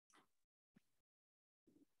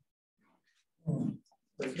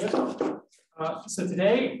So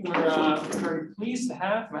today we're very pleased to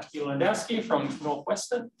have Matthew Lewandowski from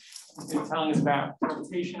Northwestern. He's going to be telling us about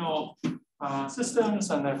gravitational systems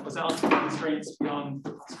and their causality constraints beyond.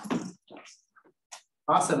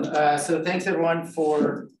 Awesome. So thanks everyone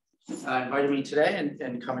for inviting me today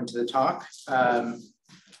and coming to the talk.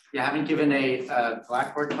 Yeah, I haven't given a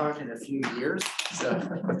Blackboard talk in a few years, so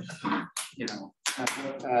you know,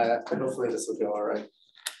 hopefully this will go all right.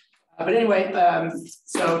 But anyway,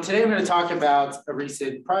 so today I'm going to talk about a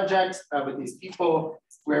recent project with these people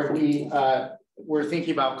where we're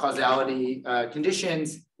thinking about causality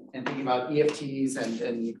conditions and thinking about EFTs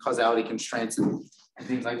and causality constraints and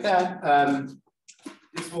things like that.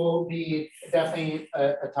 This will be definitely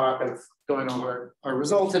a talk of going over our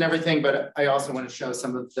results and everything, but I also want to show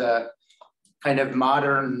some of the kind of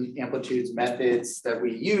modern amplitudes methods that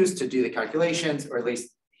we use to do the calculations, or at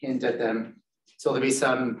least hint at them. So there'll be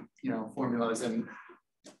some, formulas and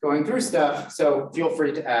going through stuff. So feel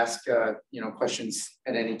free to ask, questions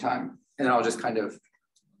at any time, and I'll just kind of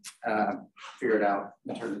figure it out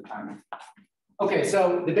in terms of timing. Okay,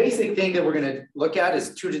 so the basic thing that we're going to look at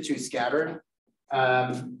is 2 to 2 scatter.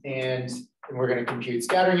 And we're going to compute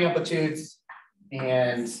scattering amplitudes.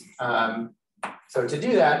 And so to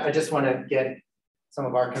do that, I just want to get some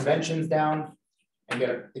of our conventions down and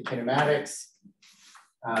get the kinematics.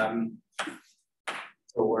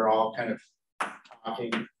 So we're all kind of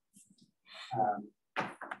talking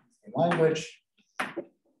same language. So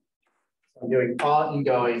I'm doing all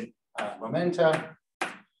ingoing momenta.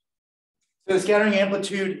 So the scattering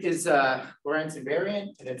amplitude is Lorentz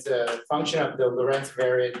invariant, and it's a function of the Lorentz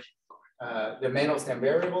invariant, the Mandelstam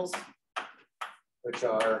variables, which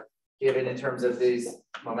are given in terms of these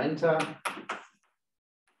momenta.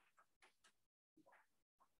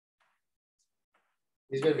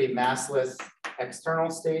 These are going to be massless external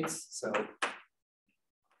states. So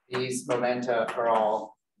these momenta are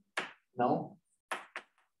all null.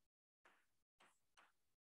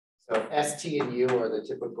 So ST and U are the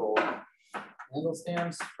typical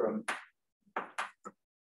Mandelstams from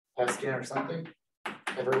Peskin or something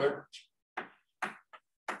everywhere.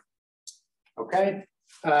 Okay.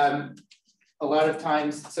 A lot of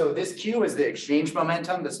times, so this Q is the exchange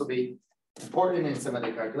momentum. This will be important in some of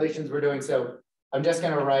the calculations we're doing. So I'm just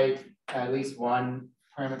going to write at least one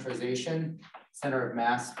parameterization, center of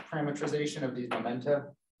mass parameterization of these momenta,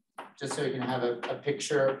 just so you can have a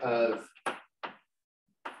picture of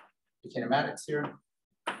the kinematics here.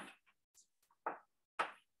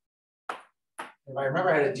 If I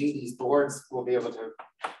remember how to do these boards, we'll be able to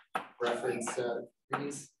reference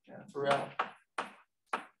these throughout.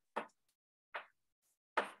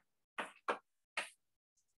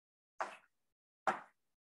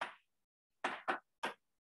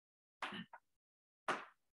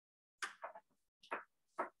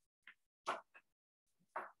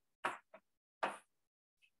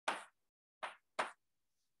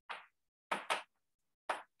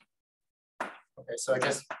 Okay, so I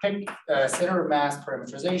just pick center of mass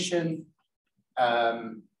parameterization.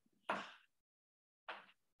 Of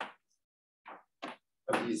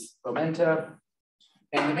these momenta.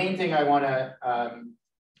 And the main thing I want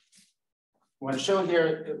to show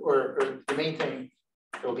here, or the main thing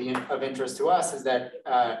that will be of interest to us, is that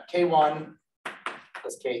K1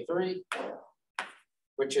 plus K3,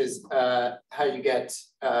 which is how you get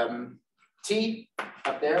T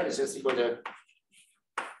up there is just equal to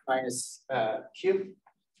minus Q.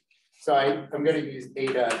 So I'm going to use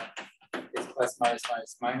eta is plus minus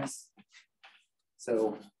minus minus.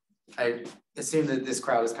 So I assume that this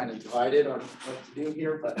crowd is kind of divided on what to do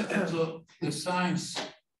here, but so the signs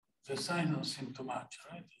don't seem to match,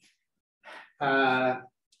 right?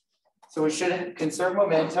 So we should conserve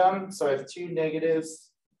momentum. So I have 2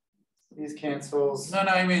 negatives. These cancels. No,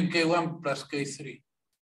 I mean K1 plus K3.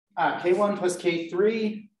 K1 plus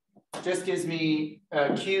K3 just gives me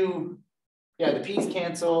Q. Yeah, the P's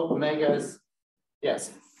cancel, omegas.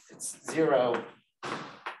 Yes, it's 0.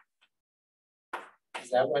 Is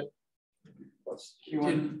that what? Plus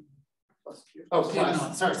Q1 plus Q. Oh,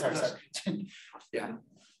 plus. Sorry. Yeah.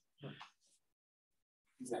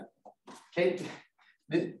 Exactly. Okay.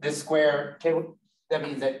 This square, K, that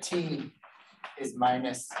means that T is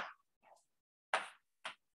minus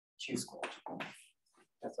Q squared.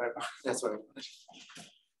 That's what I wanted.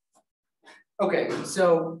 Okay,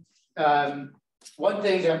 so one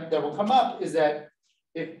thing that will come up is that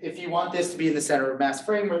if you want this to be in the center of mass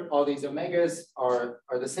frame, where all these omegas are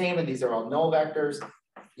the same, and these are all null vectors,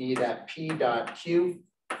 you need that P dot Q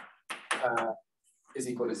is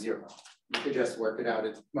equal to 0. You could just work it out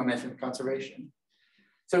as momentum conservation.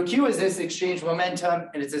 So Q is this exchange momentum,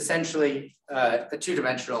 and it's essentially a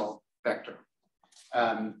two-dimensional vector.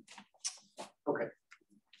 Okay.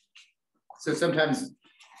 So sometimes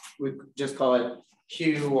we just call it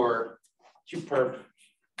Q or Q perp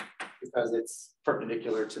because it's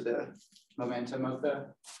perpendicular to the momentum of the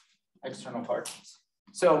external particles.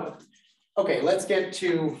 So, okay, let's get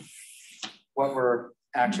to what we're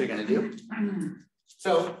actually going to do.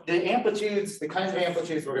 So the amplitudes, the kinds of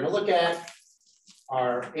amplitudes we're going to look at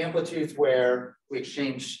are amplitudes where we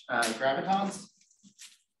exchange gravitons.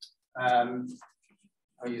 I'll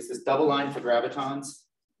use this double line for gravitons.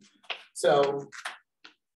 So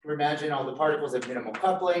imagine all the particles have minimal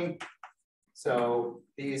coupling. So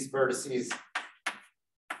these vertices are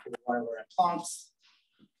 1 over Planck's.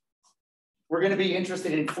 We're going to be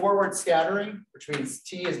interested in forward scattering, which means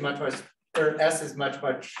T is much, or S is much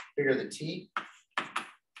bigger than T.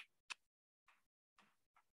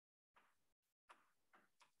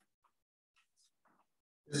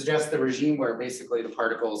 This is just the regime where basically the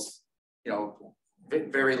particles, you know,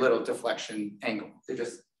 very little deflection angle. They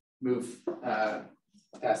just move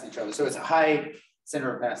past each other. So it's a high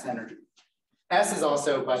center of mass energy. S is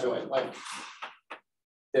also, by the way, like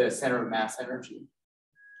the center of mass energy.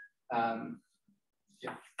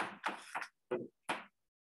 Yeah.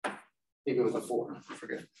 Maybe it was a 4, I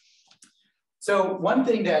forget. So one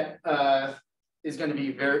thing that is going to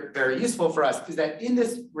be very useful for us is that in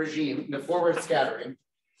this regime, in the forward scattering,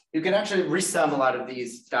 you can actually resum a lot of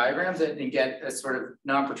these diagrams and get a sort of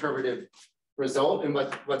non-perturbative result in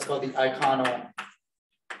what's called the eikonal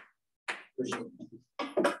regime.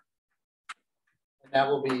 And that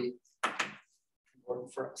will be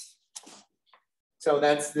important for us. So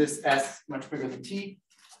that's this S much bigger than T.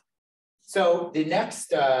 So the next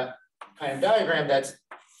kind of diagram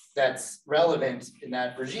that's relevant in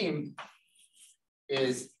that regime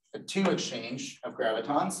is a 2 exchange of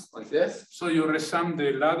gravitons like this. So you resum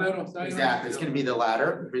the ladder of diagrams? Exactly, it's going to be the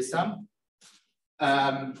ladder resum.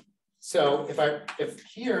 So if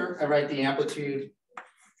here I write the amplitude,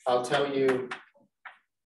 I'll tell you,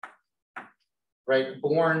 right,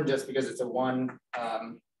 born just because it's a one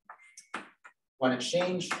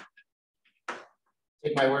exchange.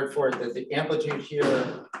 Take my word for it that the amplitude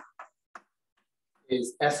here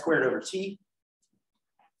is S squared over T.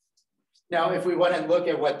 Now, if we want to look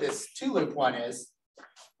at what this 2-loop one is,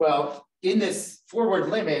 well, in this forward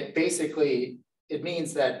limit, basically, it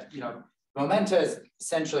means that, you know, momenta is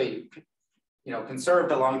essentially, you know,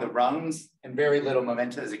 conserved along the rungs and very little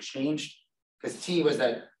momenta is exchanged because T was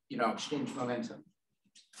that, you know, exchange momentum.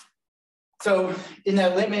 So in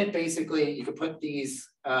that limit, basically, you could put these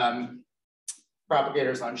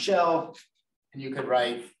propagators on shell and you could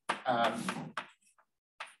write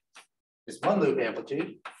this 1-loop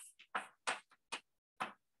amplitude.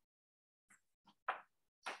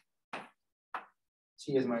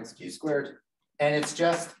 T is minus Q squared, and it's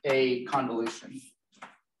just a convolution.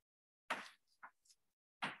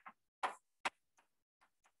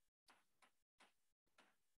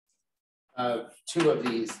 Of 2 of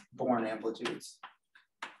these Born amplitudes.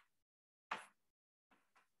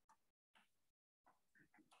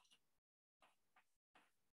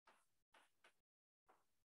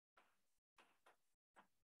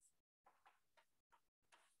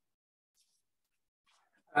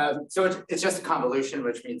 So it's just a convolution,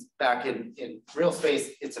 which means back in real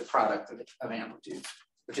space, it's a product of amplitudes,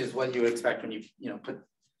 which is what you expect when you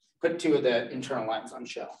put 2 of the internal lines on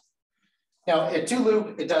shell. Now at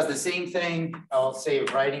 2-loop, it does the same thing. I'll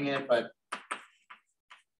save writing it, but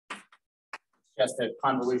just a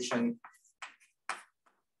convolution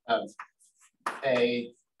of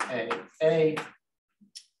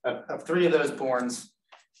of 3 of those Borns,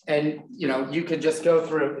 and you could just go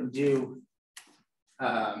through and do.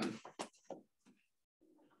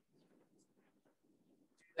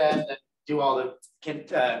 Then do all the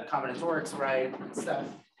combinatorics right and stuff.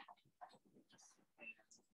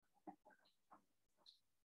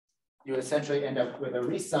 You essentially end up with a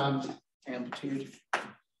resummed amplitude.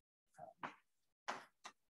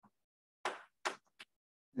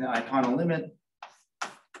 The eikonal limit.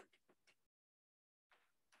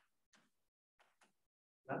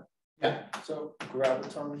 Yeah. So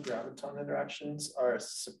graviton interactions are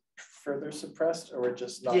further suppressed, or we're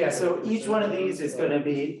just not? Yeah. So each one of these is going to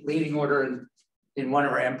be leading order in 1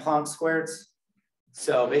 over m Planck squareds.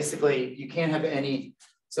 So basically, you can't have any.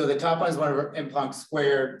 So the top one is 1 over m Planck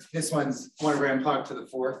squared. This one's 1 over m Planck to the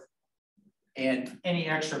 4th, and any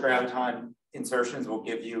extra graviton insertions will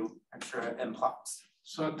give you extra m Plancks.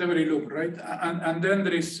 So at every loop, right? And then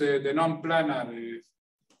there is the non-planar.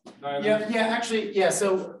 Yeah, actually, yeah.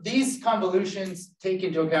 So these convolutions take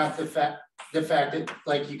into account the fact the fact that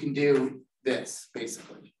like you can do this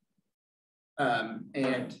basically.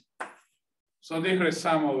 And So they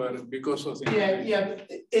resum over because of the. yeah,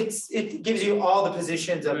 it gives you all the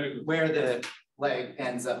positions of where the leg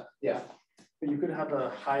ends up. Yeah. But you could have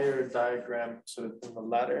a higher diagram sort of in the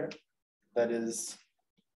ladder that is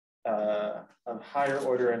a higher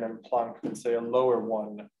order and then Planck and say a lower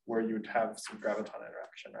one where you would have some graviton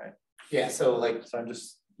interaction, right? Yeah. So like, So I'm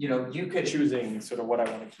just you could choosing sort of what I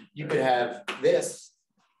want to keep. You could have this,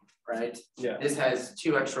 right? Yeah. This has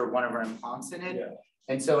 2 extra 1/n Plancks in it. Yeah.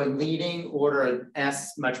 And so in leading order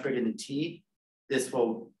S much bigger than T, this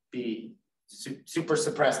will be super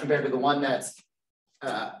suppressed compared to the one that's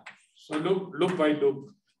So loop by loop.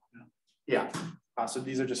 yeah. So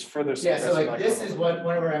these are just further. Yeah, so like this is what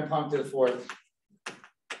 1/n Planck to the 4th.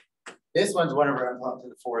 This one's 1/n Planck to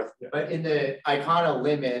the 4th. Yeah. But in the eikonal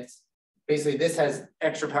limit, basically this has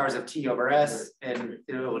extra powers of T over S, and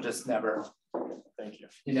it will just never. Thank you.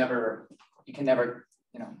 You can never,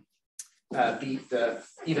 beat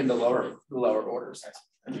even the lower orders.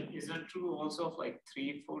 Is that true also of like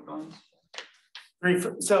 3 photons?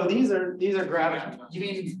 So these are graviton. You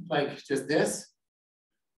mean like just this?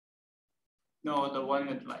 No, the one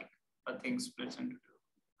that like a thing splits into 2.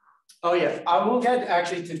 Oh yeah, I will get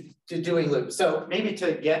actually to doing loops. So maybe to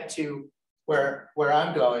get to where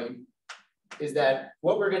I'm going is that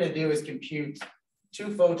what we're going to do is compute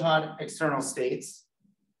 2 photon external states,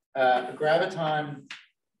 a graviton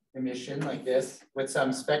emission like this with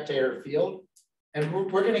some spectator field, and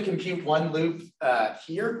we're going to compute 1 loop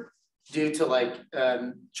here due to like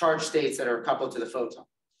charge states that are coupled to the photon.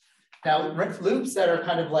 Now loops that are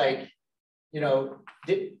kind of like,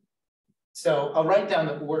 so I'll write down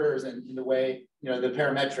the orders and the way, the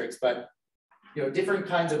parametrics, but, different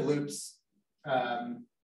kinds of loops,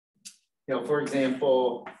 for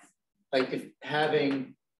example, like if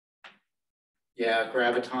having,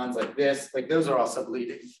 gravitons like this, like those are all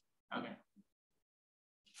subleading. Okay.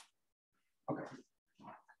 Okay.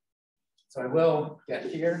 So I will get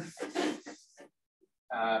here.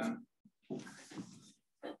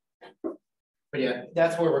 But yeah,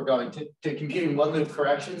 that's where we're going to computing 1 loop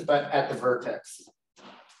corrections, but at the vertex.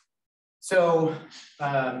 So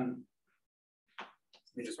let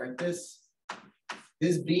me just write this.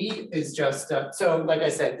 This B is just, so like I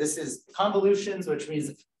said, this is convolutions, which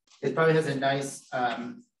means it probably has a nice,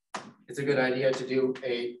 it's a good idea to do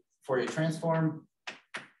a Fourier transform.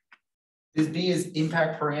 This B is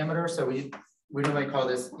impact parameter. So we normally call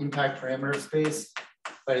this impact parameter space,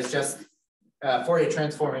 but it's just Fourier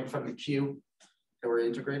transforming from the Q that we're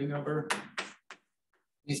integrating over.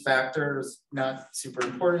 These factors, not super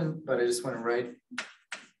important, but I just want to write.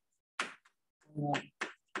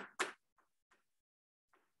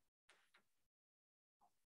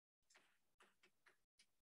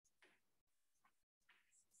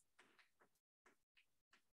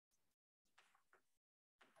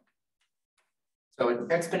 So it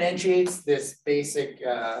exponentiates this basic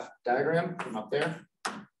diagram from up there.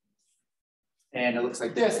 And it looks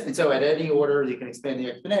like this. And so at any order, you can expand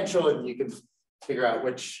the exponential and you can figure out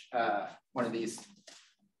which one of these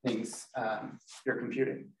things you're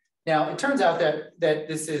computing. Now, it turns out that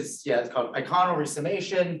this is, it's called eikonal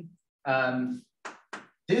resummation.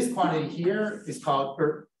 This quantity here is called,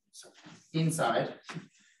 inside,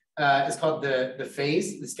 is called the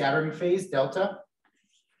phase, the scattering phase, delta.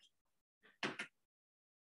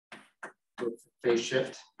 Phase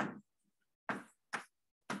shift.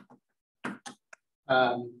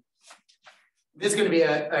 This is going to be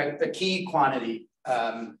a key quantity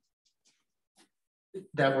that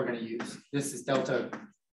we're going to use. This is delta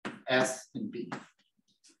S and B.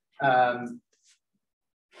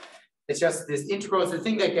 It's just this integral, it's the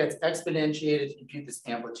thing that gets exponentiated to compute this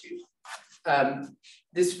amplitude.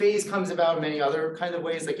 This phase comes about in many other kind of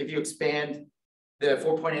ways, like if you expand the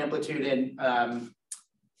 4-point amplitude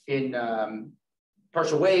in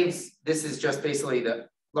partial waves, this is just basically the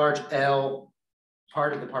large L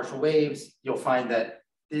part of the partial waves. You'll find that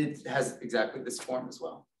it has exactly this form as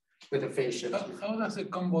well with a phase shift. How does the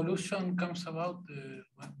convolution comes about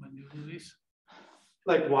when you do this?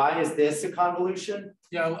 Like, why is this a convolution?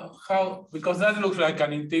 Yeah, how, because that looks like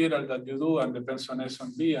an integral that you do and depends on S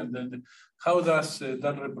and B, and then how does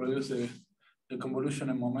that reproduce the convolution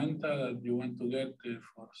and momenta that you want to get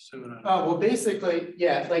for several? Oh, well, basically,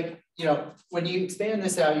 like, when you expand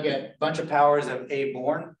this out, you get a bunch of powers of A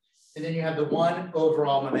born, and then you have the one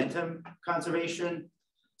overall momentum conservation.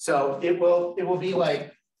 So it will be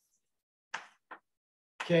like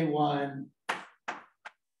K1,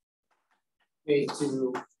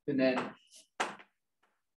 K2, and then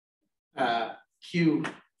Q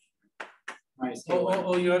minus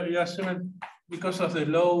Or you're assuming because of the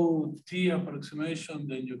low t approximation,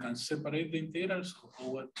 then you can separate the integrals,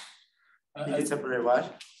 or what? You can separate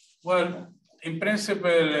what? Well, in principle,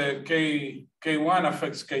 K1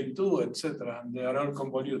 affects K2, etc., and they are all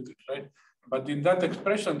convoluted, right? But in that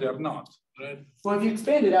expression, they are not, right? Well, if you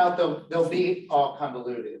expand it out, they'll be all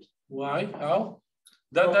convoluted. Why? How?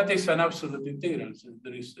 That is an absolute integral. So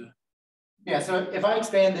there is Yeah, so if I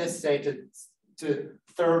expand this, say, to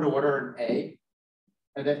third order A,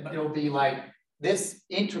 and then it'll be like this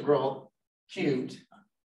integral cubed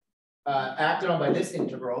acted on by this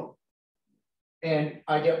integral, and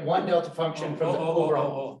I get one delta function from the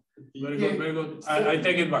overall. Very good, very good. I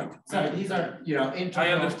take it back. Sorry, these are, integral. I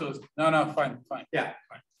understood. No, fine. Yeah.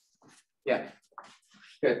 Fine. Yeah.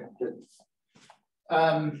 Good.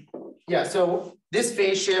 Yeah, so this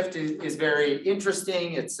phase shift is very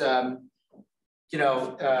interesting. It's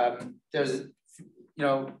there's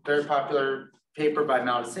very popular paper by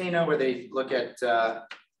Maldacena where they look at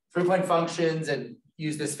 3-point functions and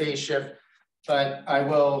use this phase shift. But I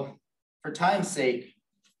will, for time's sake,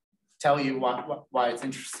 tell you why it's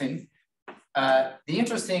interesting. The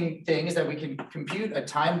interesting thing is that we can compute a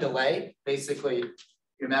time delay. Basically,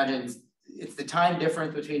 you imagine it's the time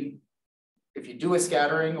difference between if you do a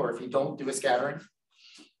scattering or if you don't do a scattering.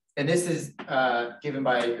 And this is given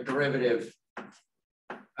by a derivative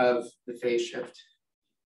of the phase shift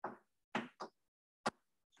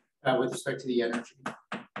with respect to the energy,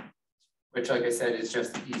 which, like I said, is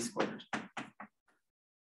just E squared.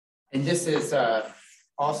 And this is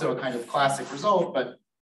also a kind of classic result, but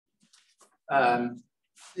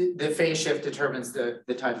the phase shift determines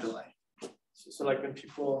the time delay. So like when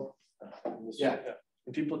people, Yeah.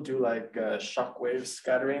 when people do like shockwave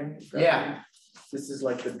scattering, Yeah. this is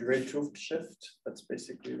like the Dirichlet shift. That's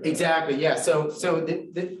basically Exactly. Yeah. So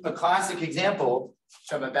a classic example,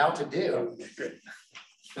 which I'm about to do, great.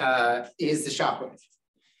 is the shockwave.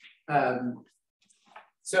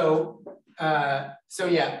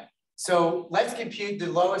 So let's compute the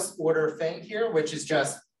lowest order thing here, which is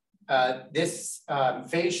just this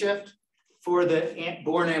phase shift for the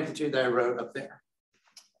Born amplitude that I wrote up there.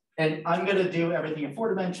 And I'm going to do everything in 4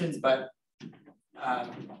 dimensions, but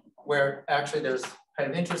where actually there's kind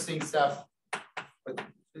of interesting stuff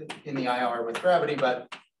in the IR with gravity, but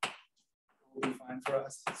it will be fine for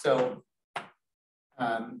us. So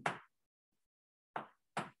I'm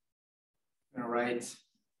going to write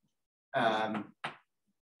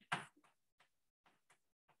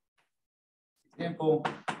example.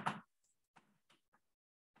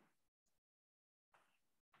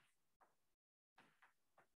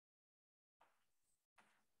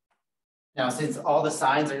 Now, since all the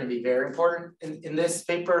signs are going to be very important in this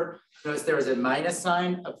paper, notice there was a minus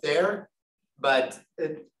sign up there, but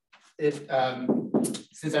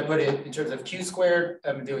since I put it in terms of q squared,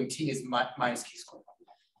 I'm doing t is minus q squared.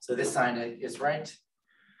 So this sign is right.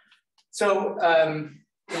 So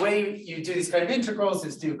the way you do these kind of integrals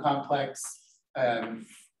is do complex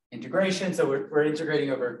integration. So we're integrating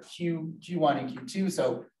over Q1 and Q2.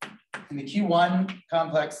 So in the Q1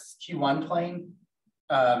 complex Q1 plane,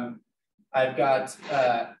 I've got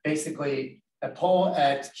basically a pole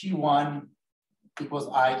at Q1 equals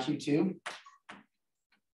I Q2.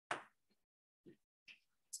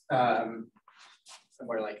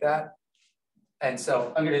 Somewhere like that. And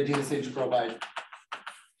so I'm going to do this integral by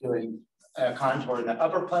doing a contour in the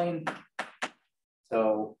upper plane.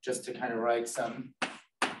 So just to kind of write some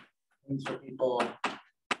things for people.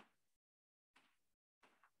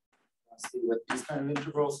 Let's see what these kind of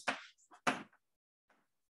integrals.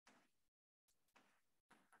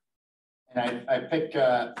 And I pick,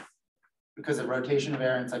 because of rotation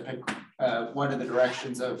variance, I pick one of the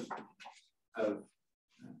directions of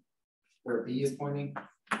where B is pointing.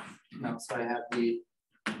 Now, so I have the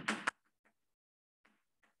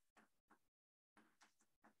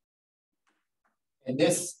and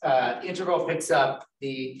this integral picks up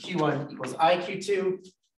the Q1 equals IQ2,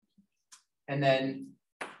 and then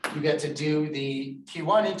you get to do the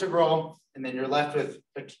Q1 integral, and then you're left with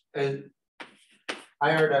a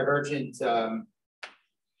higher divergent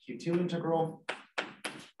Q2 integral.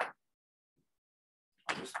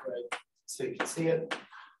 I'll just write so you can see it.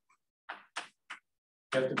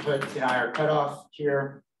 You have to put an IR cutoff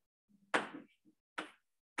here.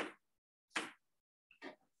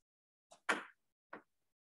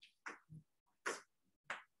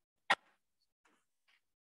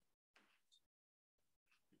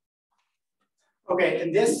 Okay,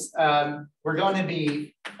 and this, we're going to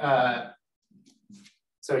be,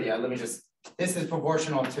 so yeah, let me just, this is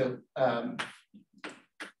proportional to,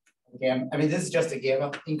 gamma. I mean, this is just a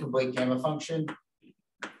gamma, incomplete gamma function.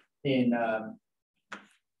 in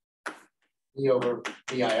E over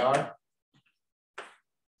VIR.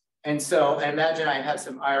 And so I imagine I have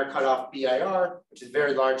some IR cutoff BIR, which is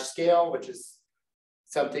very large scale, which is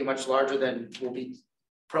something much larger than we'll be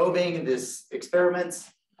probing in this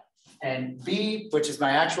experiments. And B, which is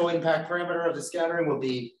my actual impact parameter of the scattering, will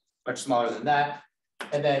be much smaller than that.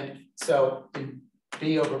 And then, so in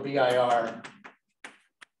B over VIR,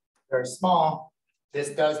 very small, this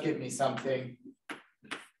does give me something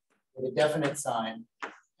with a definite sign.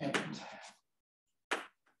 And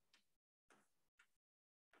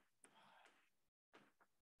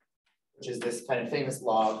which is this kind of famous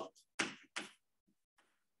log.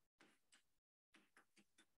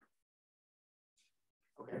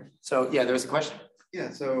 Okay, so yeah, there was a question.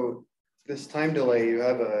 Yeah, so this time delay, you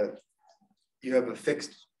have a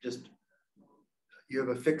fixed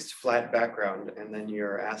flat background, and then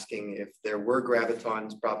you're asking if there were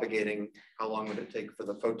gravitons propagating, how long would it take for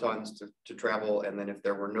the photons to travel, and then if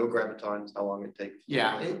there were no gravitons, how long it takes?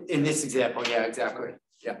 Yeah, in this example, yeah, exactly.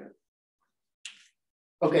 Yeah.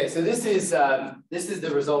 Okay, so this is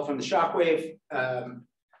the result from the shock wave.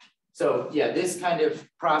 So yeah, this kind of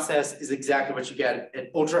process is exactly what you get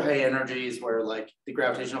at ultra high energies, where like the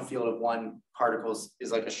gravitational field of one particle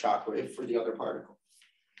is like a shock wave for the other particle.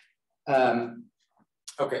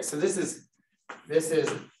 Okay, so this is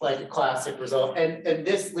like a classic result, and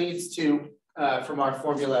this leads to from our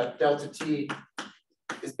formula delta t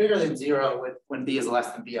is bigger than 0 when b is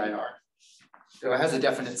less than BIR. So it has a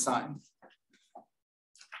definite sign.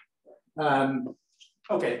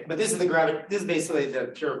 Okay, but this is basically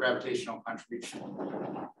the pure gravitational contribution.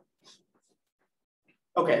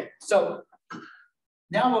 Okay, so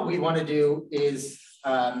now what we want to do is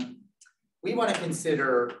we want to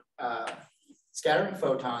consider scattering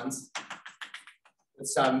photons with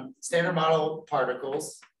some standard model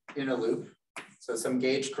particles in a loop, so some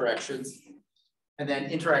gauge corrections, and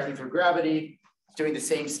then interacting through gravity, doing the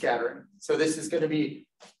same scattering. So this is going to be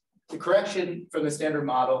the correction from the standard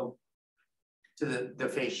model to the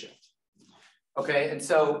phase shift. Okay, and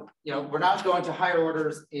so we're not going to higher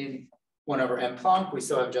orders in 1 over m Planck. We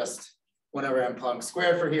still have just 1 over m Planck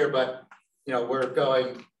squared for here, but we're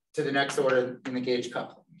going to the next order in the gauge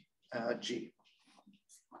coupling, G.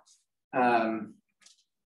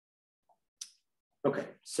 Okay,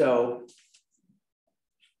 so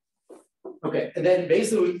and then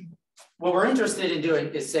basically what we're interested in doing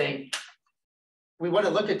is saying, we want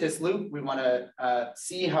to look at this loop. We want to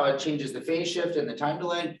see how it changes the phase shift and the time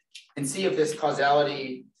delay, and see if this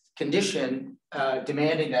causality condition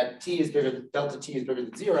demanding that delta t is bigger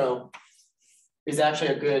than 0 is actually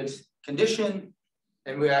a good condition.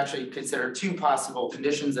 And we actually consider 2 possible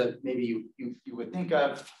conditions that maybe you would think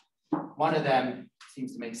of. One of them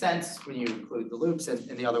seems to make sense when you include the loops,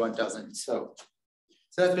 and the other one doesn't. So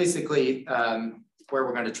that's basically where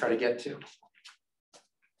we're going to try to get to.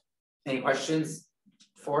 Any questions?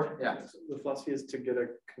 Yeah. So the philosophy is to get a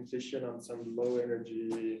condition on some low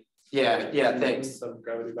energy. Yeah, thanks. Some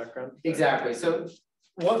gravity background. Exactly. So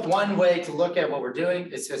one way to look at what we're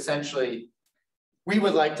doing is essentially, we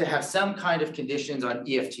would like to have some kind of conditions on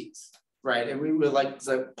EFTs, right? And we would like,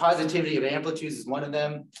 so positivity of amplitudes is one of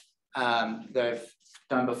them that I've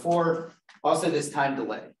done before. Also this time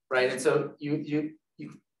delay, right? And so you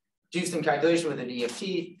do some calculation with an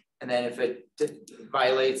EFT, and then if it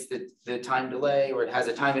violates the time delay or it has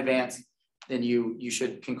a time advance, then you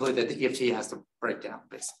should conclude that the EFT has to break down,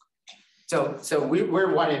 basically. So we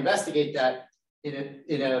want to investigate that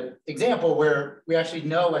in an example where we actually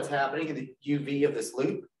know what's happening in the UV of this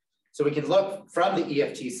loop. So we can look from the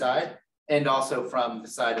EFT side and also from the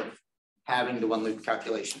side of having the one loop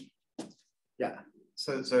calculation. Yeah.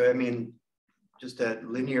 So I mean, just at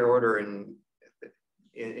linear order in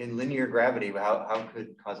linear gravity, how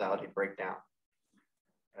could causality break down?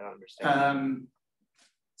 I don't understand.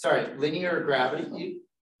 Sorry, linear gravity?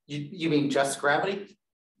 You mean just gravity?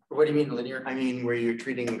 Or what do you mean linear? I mean, where you're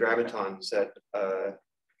treating gravitons at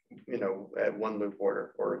at one loop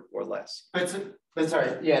order or less. But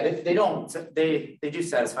sorry, yeah, they do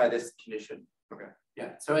satisfy this condition. Okay.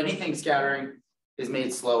 Yeah. So anything scattering is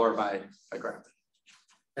made slower by gravity,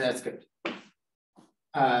 and that's good.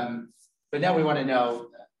 But now we want to know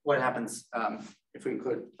what happens if we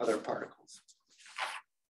include other particles.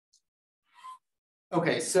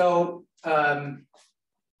 Okay, so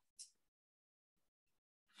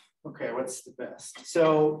okay, what's the best?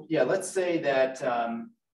 So yeah, let's say that.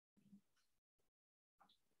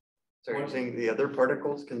 So you're saying the other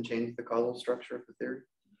particles can change the causal structure of the theory?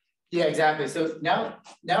 Yeah, exactly. So now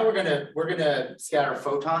we're gonna scatter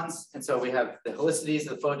photons, and so we have the helicities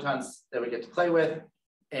of the photons that we get to play with,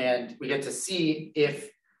 and we get to see if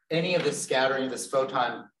any of the scattering of this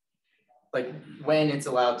photon, like when it's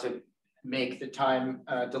allowed to make the time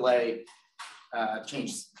delay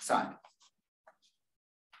change sign.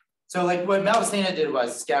 So like what Maldacena did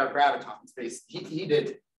was scatter gravitons.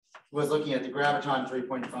 He was looking at the graviton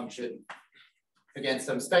 3-point function against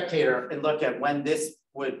some spectator and look at when this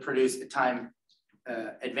would produce a time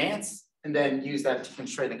advance, and then use that to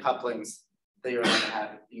constrain the couplings that you're going to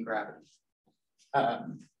have in gravity.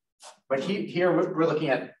 But here we're looking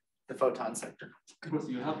at the photon sector. Because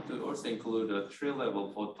you have to also include a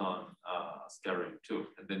tree-level photon scattering too,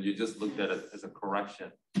 and then you just looked at it as a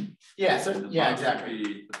correction. Yeah, so yeah,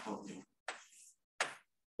 exactly. The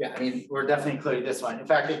yeah, I mean, we're definitely including this one. In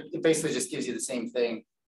fact, it basically just gives you the same thing,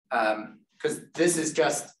 because this is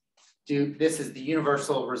just this is the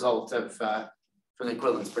universal result of from the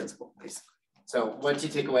equivalence principle, basically. So once you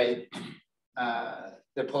take away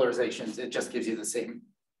the polarizations, it just gives you the same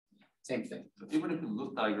thing. So even if the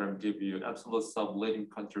loop diagram give you absolute subleading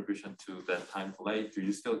contribution to that time delay, do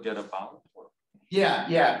you still get a bound?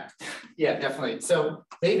 Yeah, definitely. So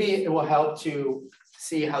maybe it will help to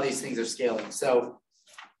see how these things are scaling. So,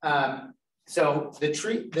 the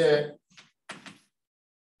tree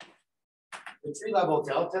level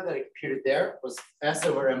delta that I computed there was S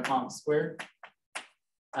over m Planck squared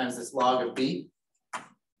times this log of B.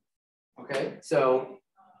 Okay, so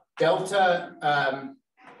delta,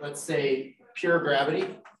 let's say pure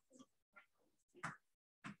gravity.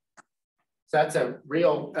 So that's a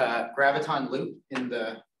real graviton loop in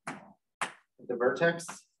the vertex.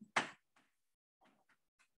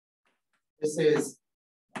 This is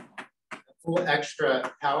a full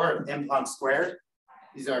extra power of m Planck squared.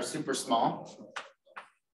 These are super small.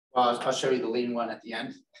 Well, I'll show you the leading one at the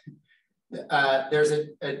end. There's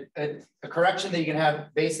a correction that you can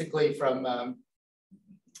have basically from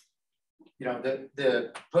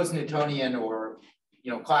the post-Newtonian or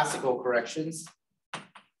classical corrections,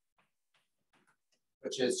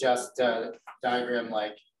 which is just a diagram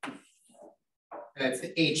like, and it's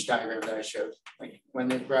the H diagram that I showed, like when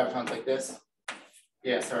the graviton's like this.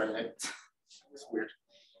 Yeah, sorry, that's weird.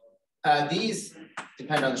 These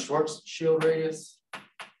depend on the Schwarzschild radius.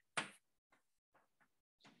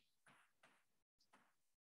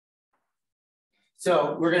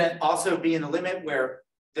 So we're going to also be in the limit where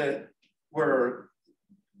the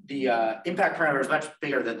impact parameter is much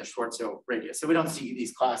bigger than the Schwarzschild radius. So we don't see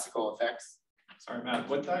these classical effects. Sorry, Matt,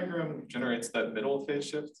 what diagram generates that middle phase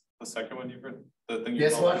shift? The second one you've written? The thing you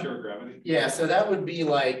call pure gravity? Yeah, so that would be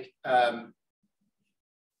like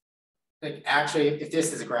actually, if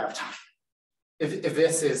this is a graviton, if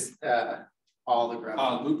this is all the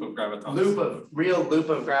gravitons. Loop of gravitons. Real loop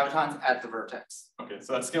of gravitons at the vertex. Okay,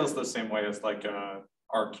 so that scales the same way as like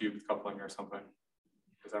R cubed coupling or something.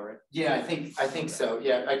 Is that right? Yeah, I think so.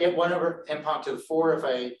 Yeah, I get 1 over m Planck to the 4 if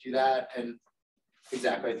I do that, and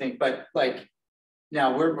exactly I think. But like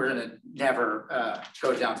now we're gonna never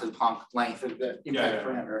go down to the Planck length of the impact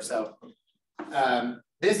parameter. So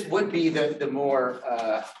this would be the more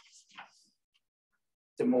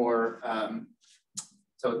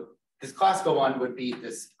so this classical one would be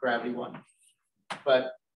this gravity one.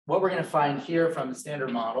 But what we're going to find here from the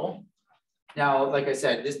standard model, now, like I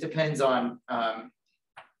said, this depends on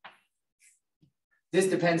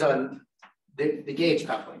the gauge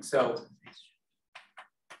coupling. So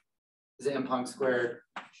is m Planck squared.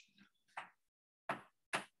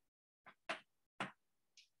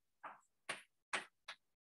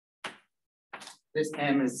 This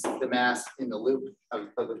m is the mass in the loop of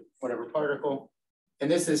the whatever particle. And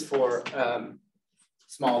this is for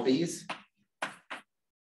small b's.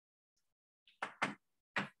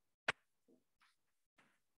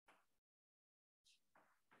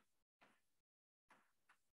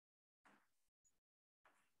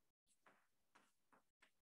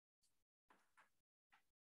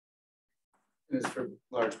 This is for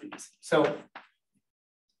large b's. So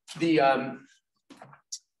the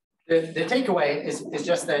takeaway is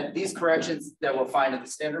just that these corrections that we'll find in the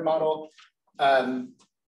standard model are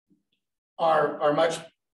much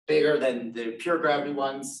bigger than the pure gravity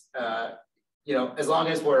ones. As long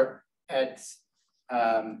as we're at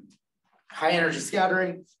high energy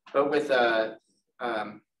scattering, but with a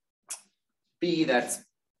B that's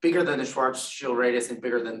bigger than the Schwarzschild radius and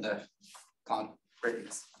bigger than the Planck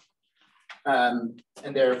radius. And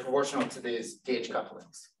they're proportional to these gauge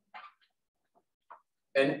couplings.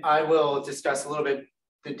 And I will discuss a little bit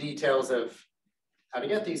the details of how to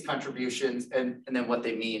get these contributions and then what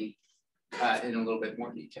they mean in a little bit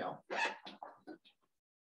more detail.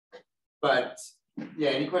 But yeah,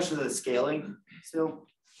 any questions of the scaling still?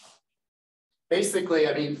 Basically,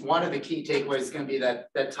 I mean, one of the key takeaways is going to be that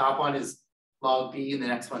that top one is log B, and the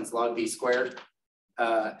next one's log B squared.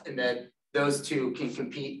 And then those two can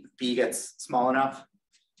compete if B gets small enough.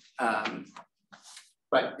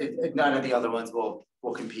 But none of the other ones will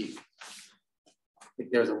compete if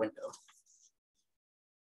there's a window.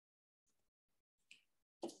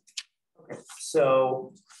 Okay,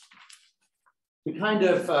 so we kind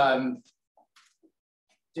of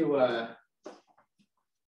do a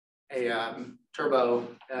turbo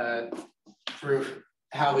through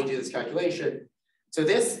how we do this calculation. So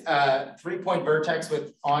this 3-point vertex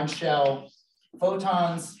with on-shell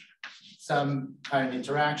photons, some kind of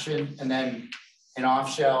interaction, and then an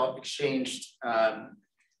off-shell exchanged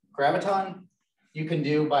graviton, you can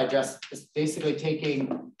do by just basically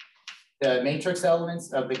taking the matrix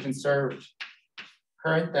elements of the conserved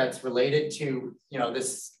current that's related to,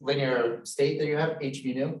 this linear state that you have, h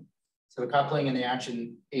mu nu. So the coupling and the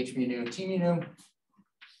action h mu nu, t mu nu,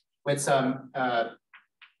 with some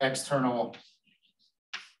external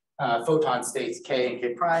photon states k and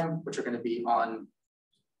k prime, which are going to be on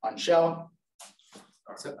shell.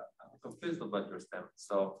 So I'm confused about your statement.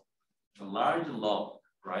 So the large log,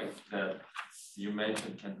 right, that you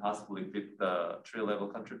mentioned can possibly fit the tree level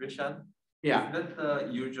contribution. Yeah. Is that the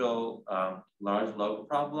usual large log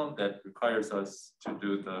problem that requires us to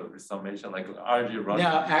do the resummation, like RG run?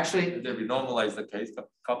 No, actually, did we normalize the case?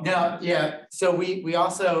 No, yeah. So we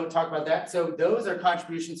also talk about that. So those are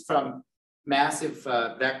contributions from massive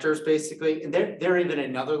vectors, basically, and they're even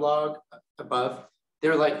another log above.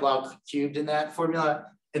 They're like log cubed in that formula,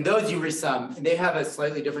 and those you resum, and they have a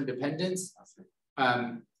slightly different dependence.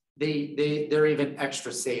 They're even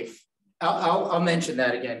extra safe. I'll mention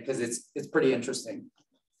that again because it's pretty interesting.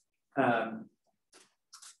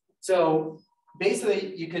 So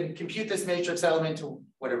basically, you can compute this matrix element to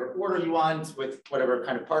whatever order you want with whatever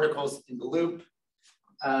kind of particles in the loop.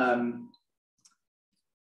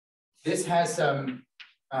 This has some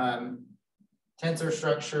tensor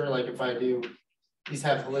structure, like if I do, these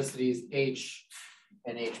have helicities H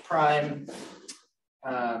and H prime.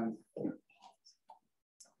 I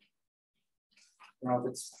don't know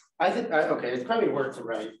if it's, okay, it's probably worth to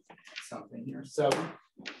write something here. So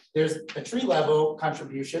there's a tree level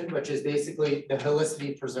contribution, which is basically the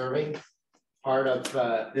helicity preserving part of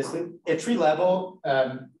this loop. At tree level,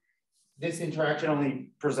 this interaction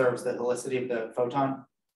only preserves the helicity of the photon,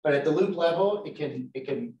 but at the loop level, you can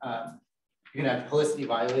have helicity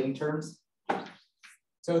violating terms.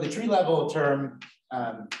 So the tree level term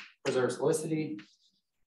preserves helicity.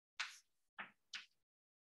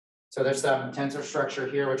 So there's some tensor structure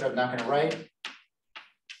here, which I'm not going to write.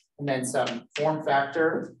 And then some form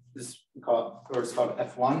factor, this we call it, or it's called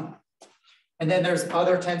F1. And then there's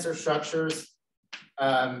other tensor structures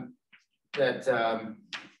that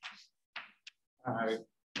I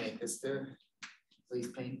make this the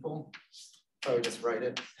least painful. Probably just write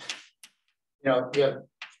it. You have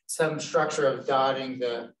some structure of dotting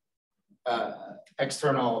the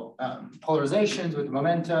external polarizations with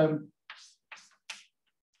momentum.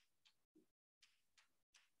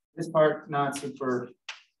 This part not super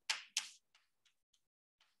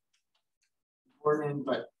important,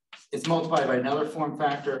 but it's multiplied by another form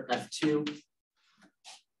factor, F2.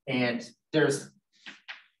 And there's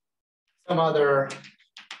some other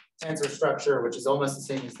tensor structure, which is almost the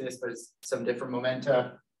same as this, but it's some different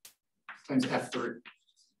momenta, times F3.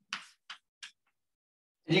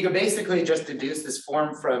 And you can basically just deduce this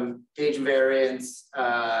form from gauge invariance,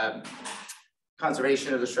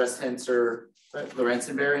 conservation of the stress tensor, Lorentz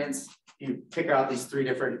invariance. You figure out these three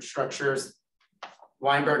different structures.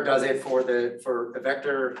 Weinberg does it for the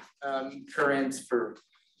vector currents, for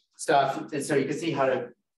stuff. And so you can see how to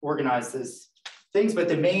organize this things, but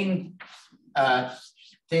the main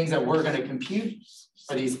things that we're going to compute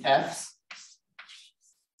are these Fs,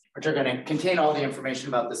 which are going to contain all the information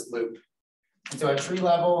about this loop. And so at tree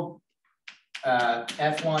level,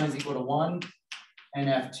 F1 is equal to 1, and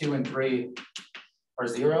F2 and 3 are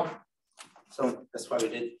 0. So that's why we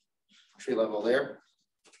did tree level there.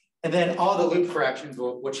 And then all the loop corrections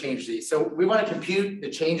will change these. So we want to compute the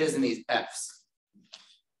changes in these Fs.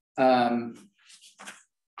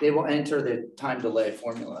 They will enter the time delay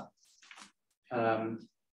formula.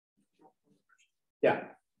 Yeah.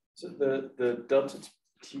 So the delta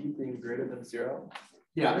T being greater than 0.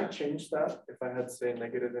 Yeah. Can I change that if I had, say,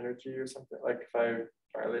 negative energy or something? Like if I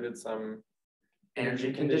violated some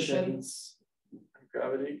Energy conditions.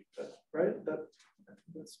 Gravity, right? I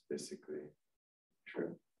think that's basically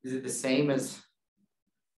true. Is it the same as?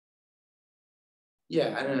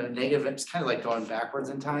 Yeah, I don't know. Negative. It's kind of like going backwards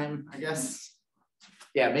in time, I guess.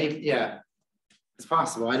 Yeah, maybe. Yeah, it's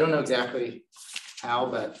possible. I don't know exactly how,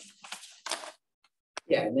 but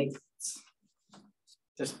yeah, it makes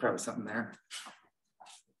There's probably something there.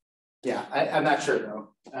 Yeah, I'm not sure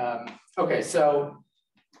though. Okay, so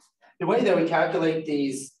the way that we calculate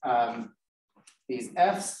these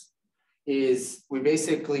Fs is we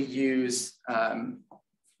basically use,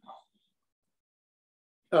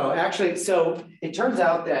 actually, so it turns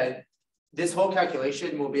out that this whole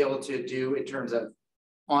calculation we'll be able to do in terms of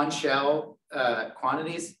on-shell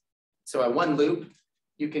quantities. So at one loop,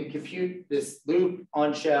 you can compute this loop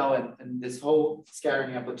on shell and this whole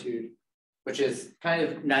scattering amplitude, which is kind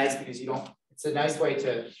of nice because you don't, it's a nice way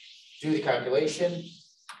to do the calculation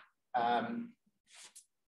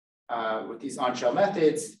with these on-shell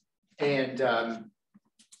methods. And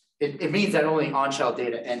it means that only on-shell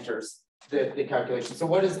data enters the calculation. So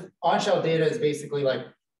what is on-shell data is basically like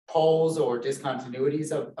poles or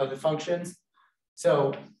discontinuities of the functions.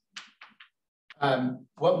 So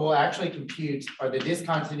what we'll actually compute are the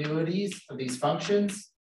discontinuities of these functions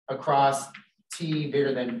across t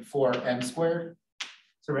bigger than 4m squared.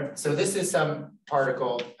 So this is some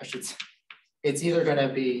particle, I should say. It's either going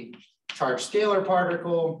to be charged scalar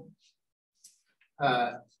particle,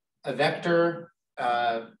 a vector,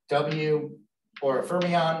 W, or a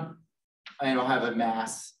fermion, and it'll have a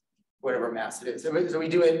mass, whatever mass it is. So we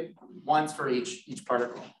do it once for each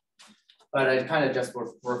particle. But I kind of just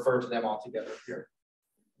refer to them all together here.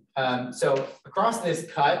 So across this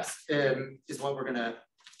cut is what we're going to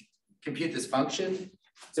compute this function.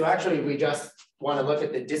 So actually, we just want to look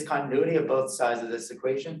at the discontinuity of both sides of this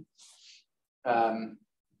equation. Well,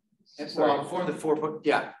 for the 4,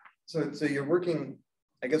 yeah. So you're working,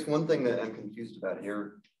 I guess one thing that I'm confused about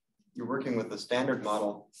here, you're working with the standard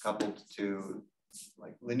model coupled to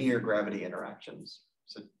like linear gravity interactions.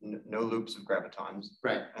 So no loops of gravitons,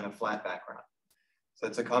 right, and a flat background. So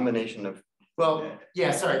it's a combination of. Well,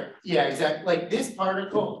 yeah, sorry, yeah, exactly. Like this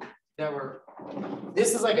particle that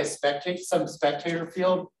this is like a some spectator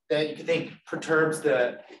field that you can think perturbs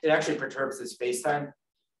it actually perturbs the space-time.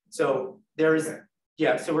 So there is,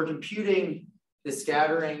 yeah, so we're computing the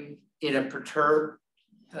scattering in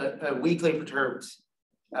a weakly perturbed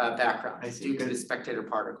background due to the spectator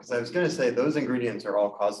particles. So I was going to say those ingredients are all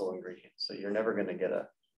causal ingredients, so you're never going to get a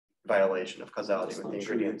violation of causality with the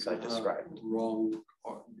ingredients I described. Wrong,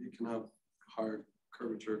 you can have higher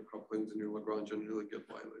curvature couplings in your Lagrange and really get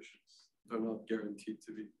violations. They're not guaranteed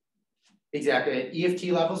to be. Exactly. At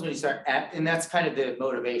EFT levels, when you start and that's kind of the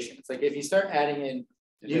motivation. It's like if you start adding in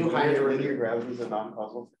new higher linear gravity is a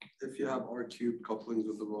non-causal. If you have R-cubed couplings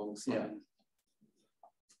with the wrong sign. Yeah.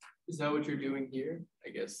 Is that what you're doing here?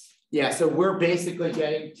 I guess. Yeah. So we're basically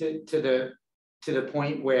getting to the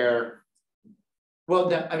point where,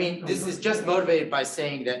 well, I mean, this is just motivated by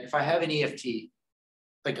saying that if I have an EFT,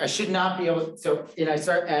 like I should not be able. So, and I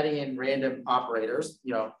start adding in random operators,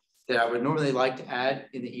 that I would normally like to add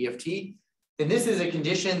in the EFT. And this is a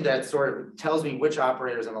condition that sort of tells me which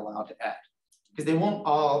operators I'm allowed to add, because they won't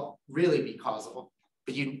all really be causal,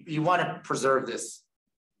 but you want to preserve this,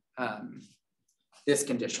 this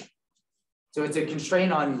condition. So it's a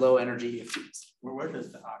constraint on low energy EFTs. Where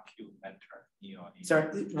does the R-cube enter?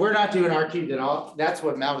 Sorry, we're not doing R-cubed at all. That's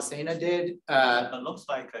what Maldacena did. It looks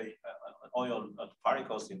like all your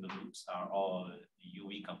particles in the loops are all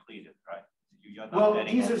UV completed, right? Well,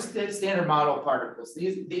 these are standard model particles.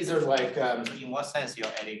 These are like. So in what sense you're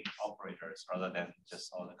adding operators rather than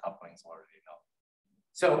just all the couplings already know?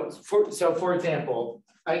 So for example,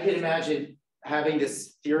 I can imagine having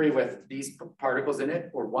this theory with these particles in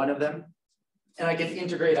it, or one of them, and I can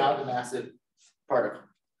integrate out the massive particle,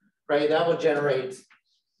 right? That will generate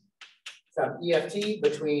some EFT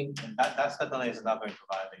between. And that certainly is not going to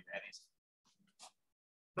violate anything.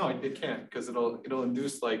 No, it can't, because it'll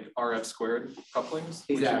induce like RF squared couplings,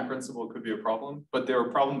 which in principle could be a problem, but they're a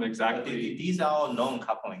problem exactly. These are all known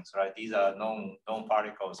couplings, right? These are known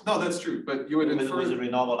particles. No, that's true, but you would infer with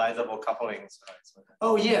renormalizable couplings, right? So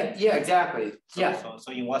oh yeah, exactly.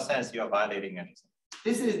 So in what sense you are violating anything?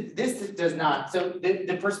 This does not. So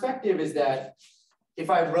the perspective is that if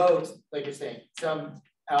I wrote, like you're saying, some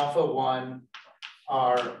alpha 1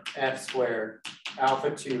 R F squared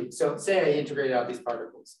alpha 2. So say I integrate out these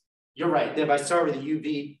particles. You're right. If I start with the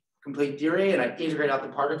UV complete theory and I integrate out the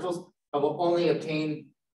particles, I will only obtain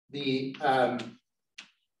the kind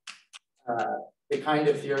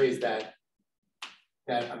of theories that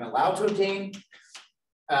I'm allowed to obtain.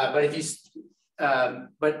 But if you,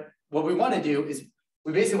 but what we want to do is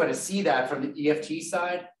we basically want to see that from the EFT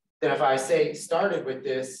side. That if I say started with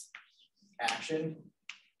this action.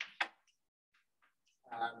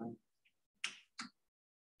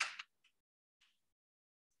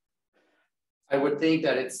 I would think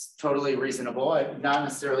that it's totally reasonable. I'm not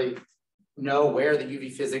necessarily know where the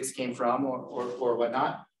UV physics came from or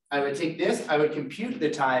whatnot, I would take this, I would compute the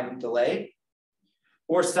time delay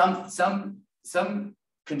or some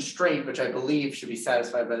constraint, which I believe should be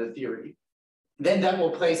satisfied by the theory. Then that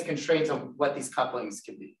will place constraints on what these couplings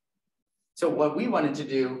can be. So what we wanted to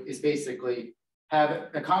do is basically have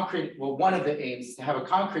a concrete, well, one of the aims is to have a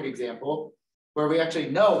concrete example where we actually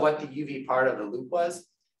know what the UV part of the loop was.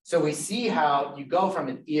 So we see how you go from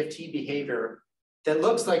an EFT behavior that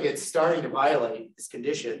looks like it's starting to violate this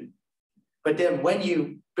condition, but then when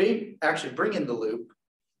you actually bring in the loop,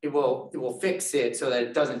 it will fix it so that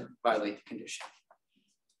it doesn't violate the condition.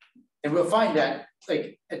 And we'll find that,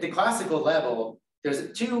 like at the classical level,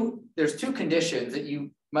 there's two conditions that you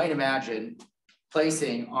might imagine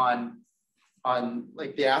placing on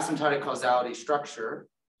like the asymptotic causality structure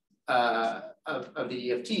of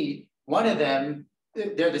the EFT. One of them,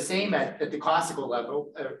 they're the same at the classical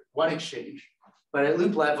level, one exchange, but at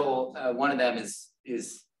loop level, one of them is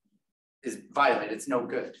violated. It's no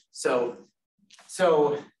good. So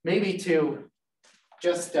maybe to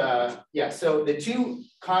just so the two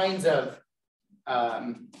kinds of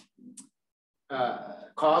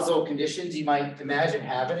causal conditions you might imagine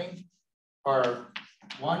happening are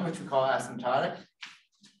one which we call asymptotic.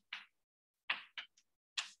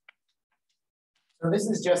 So this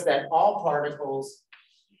is just that all particles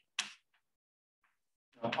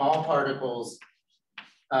have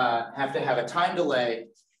to have a time delay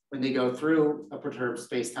when they go through a perturbed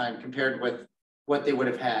spacetime compared with what they would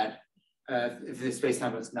have had if the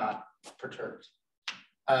spacetime was not perturbed.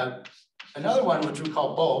 Another one, which we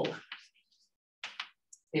call bulk,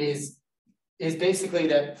 is basically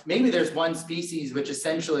that maybe there's one species which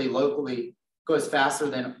essentially locally goes faster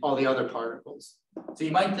than all the other particles. So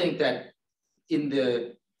you might think that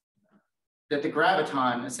the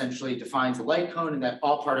graviton essentially defines a light cone and that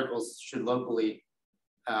all particles should locally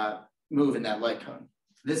move in that light cone.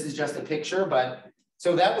 This is just a picture, but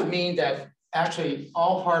so that would mean that actually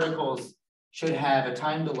all particles should have a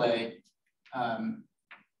time delay. I'll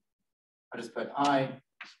just put I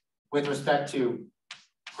with respect to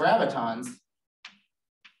gravitons,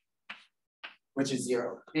 which is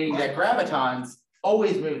 0, meaning that gravitons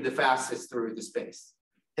always move the fastest through the space.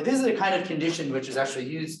 And this is a kind of condition which is actually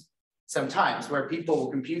used sometimes where people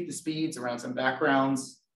will compute the speeds around some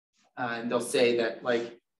backgrounds, and they'll say that,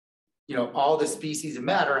 like, you know, all the species of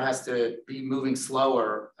matter has to be moving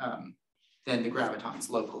slower than the gravitons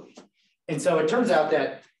locally. And so it turns out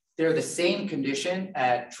that they're the same condition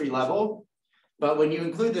at tree level, but when you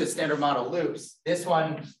include the standard model loops, this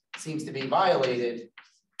one seems to be violated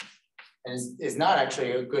and is not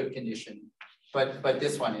actually a good condition, but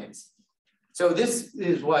this one is. So this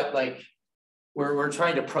is what, like, we're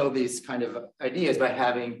trying to probe these kind of ideas by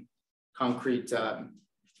having concrete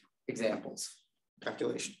examples,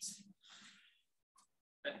 calculations.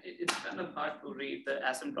 It's kind of hard to read the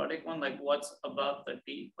asymptotic one, like what's above the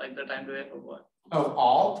T, like the time delay for what? Oh,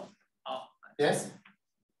 all? Oh. Yes?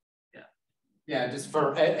 Yeah. Yeah, just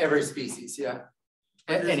for every species, yeah.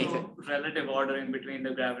 Anything. No relative ordering between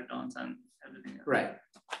the gravitons and everything else. Right,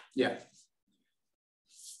 yeah.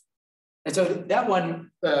 And so that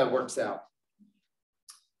one works out.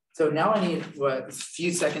 So now I need a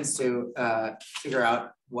few seconds to figure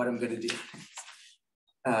out what I'm going to do.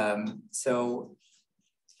 So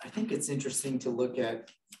I think it's interesting to look at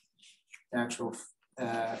the actual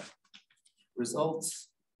results.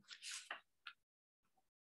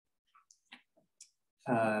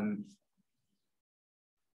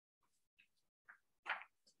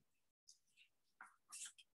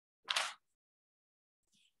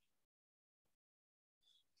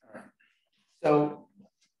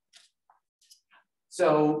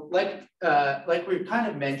 So like we kind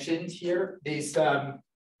of mentioned here, these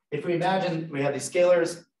if we imagine we have these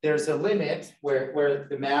scalars, there's a limit where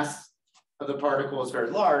the mass of the particle is very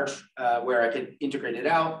large, where I could integrate it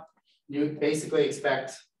out. You basically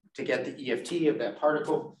expect to get the EFT of that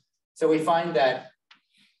particle. So we find that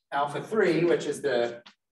alpha 3, which is the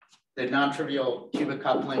non-trivial cubic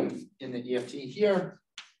coupling in the EFT here,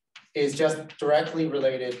 is just directly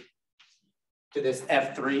related to this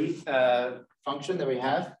F3 function that we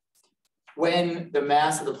have when the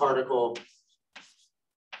mass of the particle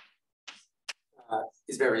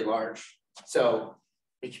is very large. So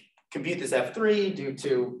we compute this F3 due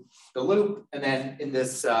to the loop, and then in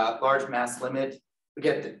this large mass limit, we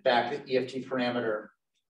get back the EFT parameter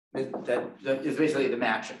that is basically the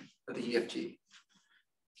matching of the EFT.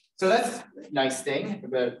 So that's a nice thing,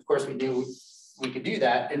 but of course we knew we could do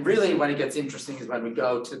that. And really when it gets interesting is when we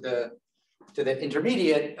go to the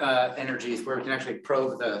intermediate energies where we can actually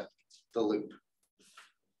probe the loop.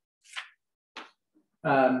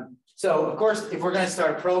 So of course, if we're going to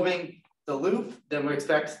start probing the loop, then we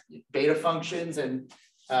expect beta functions and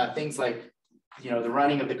things like, the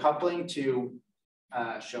running of the coupling to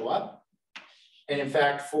show up. And in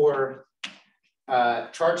fact, for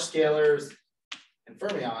charge scalars and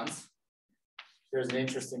fermions, there's an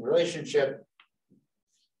interesting relationship,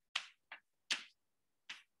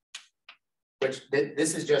 which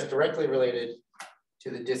this is just directly related to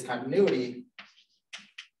the discontinuity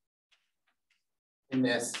in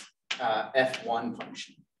this F1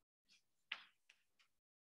 function.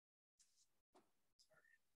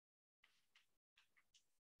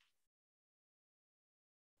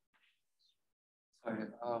 Sorry,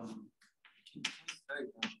 can you say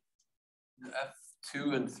the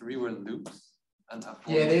F2 and 3 were loops and F1?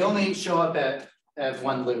 Yeah, they only show up as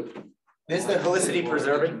one loop. This is the helicity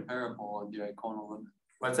preserving. Comparable on the eikonal limit.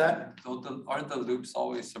 What's that? So aren't the loops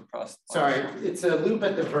always suppressed? Sorry, it's a loop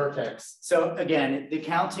at the vertex. So again, the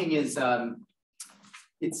counting is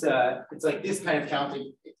it's like this kind of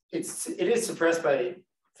counting. It is suppressed by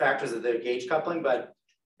factors of the gauge coupling, but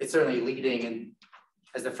it's certainly leading and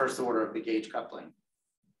as the first order of the gauge coupling.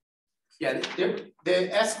 Yeah,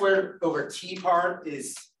 the S squared over T part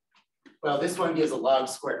is, well, this one gives a log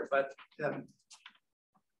square, but yeah.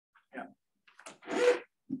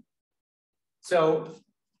 So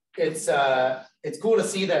it's cool to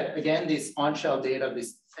see that, again, these on-shell data of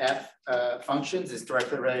these F functions is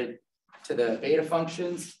directly related to the beta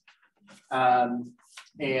functions.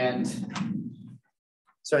 And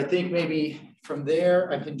so I think maybe from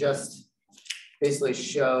there, I can just basically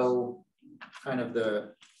show kind of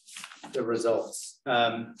the results.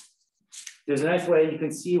 There's a nice way you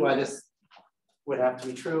can see why this would have to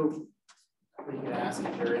be true. You can ask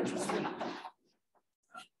if you're interested.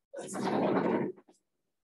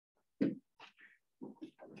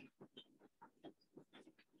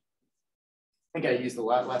 I think I used a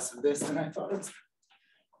lot less of this than I thought it was.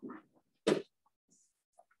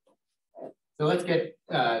 So let's get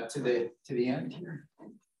to the end here.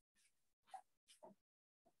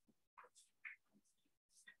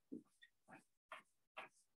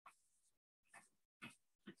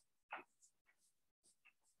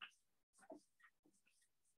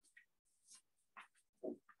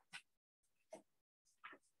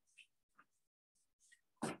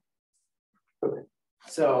 Okay,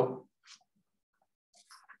 so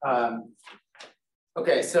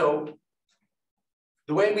okay, so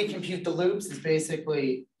the way we compute the loops is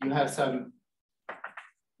basically you have some,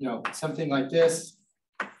 something like this.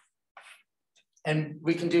 And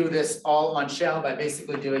we can do this all on shell by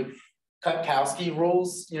basically doing Minkowski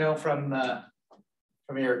rules, from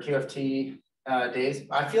your QFT days.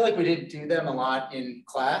 I feel like we didn't do them a lot in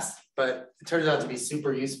class, but it turns out to be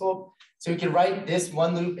super useful. So we can write this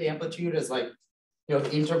one loop amplitude as like,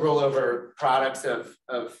 integral over products of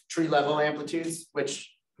tree level amplitudes,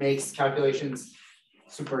 which makes calculations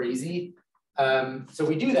super easy. So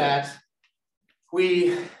we do that.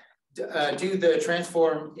 We do the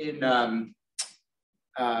transform in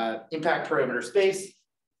impact parameter space,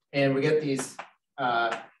 and we get these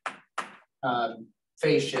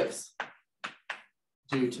phase shifts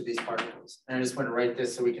due to these particles. And I just want to write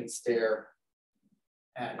this so we can stare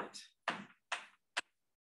at it.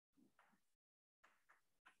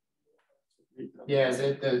 Yeah, is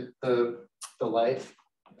it the light?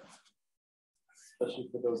 Especially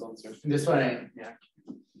for those on surface. This one, yeah.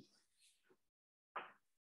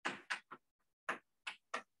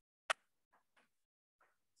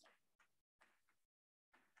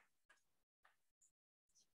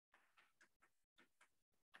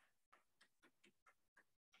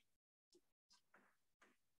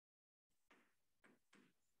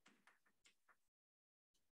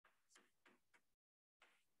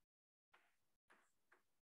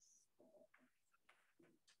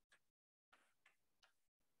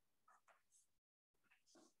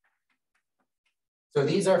 So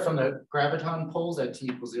these are from the graviton poles at t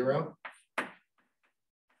equals 0.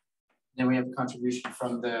 Then we have a contribution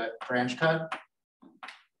from the branch cut.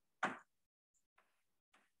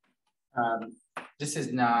 This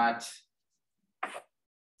is not,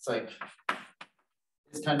 it's like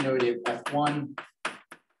this continuity of F1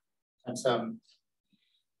 and some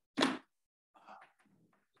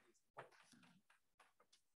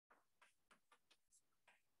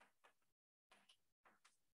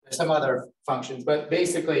other functions, but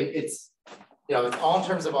basically it's, it's all in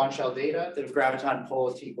terms of on-shell data, the graviton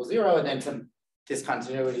pole at t equals 0, and then some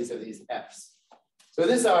discontinuities of these Fs. So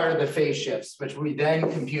these are the phase shifts, which we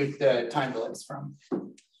then compute the time delays from.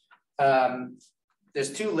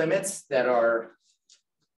 There's two limits that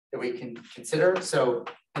we can consider. So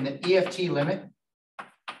in the EFT limit,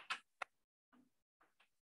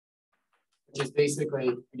 which is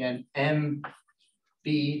basically, again,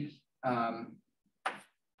 MB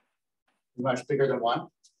much bigger than 1.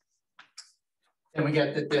 And we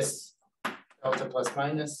get that this delta plus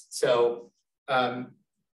minus. So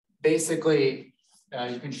basically,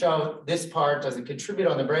 you can show this part doesn't contribute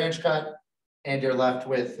on the branch cut, and you're left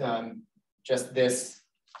with just this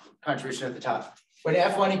contribution at the top. When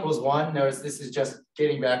F1 equals 1, notice this is just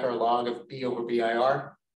getting back our log of B over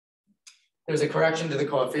BIR. There's a correction to the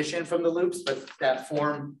coefficient from the loops, but that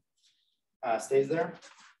form stays there.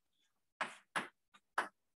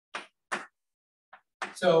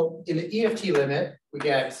 So in the EFT limit, we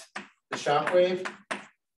get the shock wave,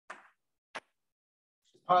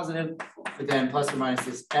 positive, but then plus or minus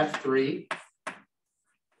this F3,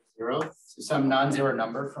 0, so some non-zero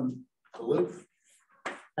number from the loop,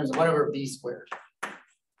 times 1 over B squared.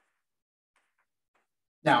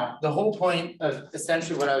 Now, the whole point of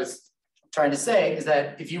essentially what I was trying to say is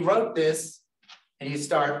that if you wrote this and you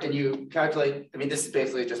start and you calculate, I mean, this is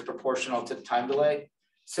basically just proportional to the time delay.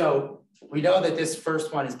 So we know that this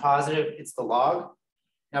first one is positive, it's the log.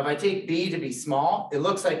 Now, if I take B to be small, it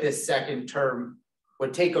looks like this second term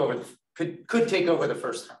would take over, could take over the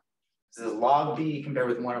first term. This is log B compared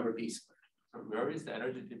with 1 over B squared. So where is the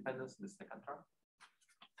energy dependence in the second term?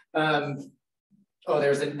 Oh,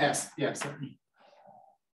 there's an S, yeah, certainly.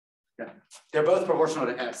 Yeah, they're both proportional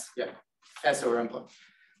to S, yeah, S over M plus.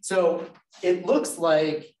 So it looks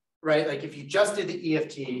like, right, like if you just did the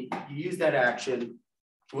EFT, you use that action,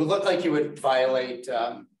 it would look like you would violate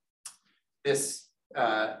this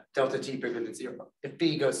delta T bigger than 0 if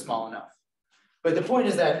B goes small enough. But the point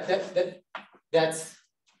is that that's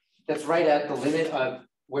right at the limit of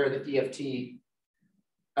where the EFT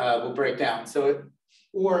will break down. So,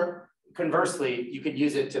 or conversely, you could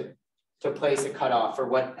use it to place a cutoff for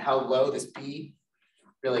how low this B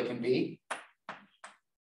really can be.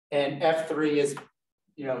 And F3 is,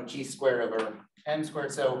 G squared over M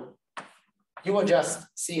squared. So you will just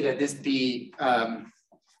see that this B,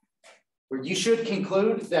 where you should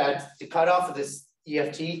conclude that the cutoff of this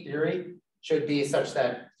EFT theory should be such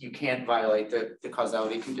that you can't violate the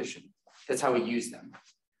causality condition. That's how we use them.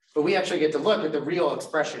 But we actually get to look at the real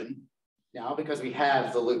expression now because we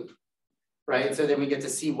have the loop, right? So then we get to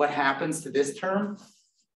see what happens to this term,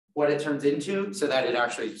 what it turns into, so that it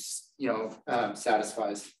actually,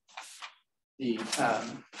 satisfies the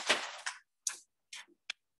time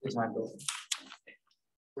goal.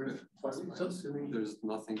 Assuming there's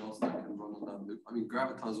nothing else that can run on that loop. I mean,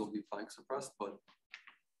 gravitons will be Planck suppressed, but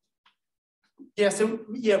yeah. So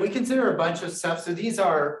yeah, we consider a bunch of stuff. So these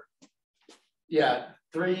are,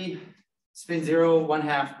 3 spin 0,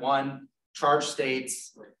 1/2, 1 charge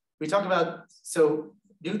states. We talk about, so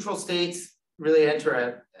neutral states really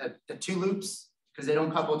enter at 2 loops because they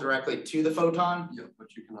don't couple directly to the photon. Yeah,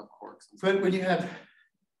 but you can have quarks. But when you have,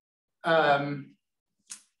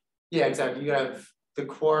 yeah, exactly. You have the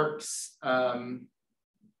quarks,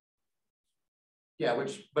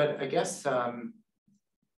 but I guess,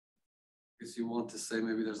 Because you want to say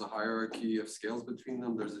maybe there's a hierarchy of scales between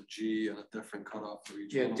them. There's a G and a different cutoff for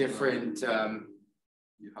each. Yeah, one different.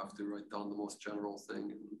 You have to write down the most general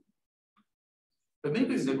thing. But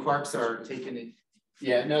maybe the quarks are taken in.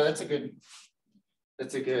 Yeah, no, that's a good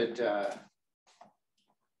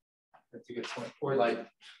point. Or like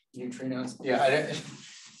neutrinos. Yeah, I don't.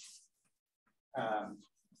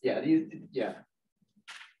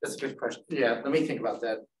 That's a good question. Yeah, let me think about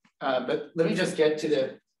that. But let me just get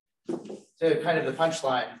to kind of the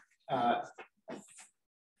punchline.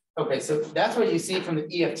 Okay, so that's what you see from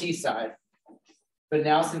the EFT side. But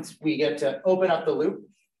now since we get to open up the loop,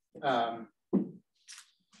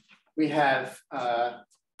 we have, but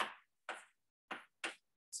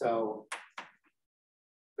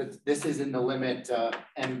this is in the limit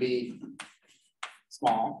MB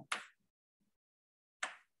small.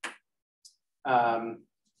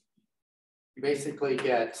 You basically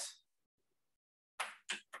get,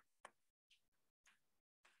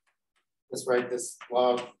 let's write this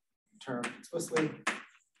log term explicitly.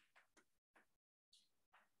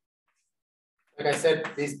 Like I said,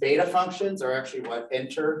 these beta functions are actually what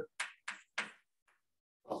enter.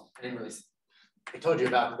 Well, I didn't really, I told you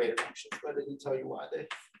about the beta functions, but I didn't tell you why they.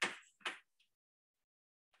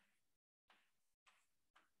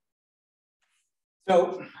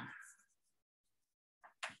 So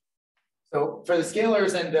for the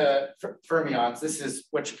scalars and the fermions, this is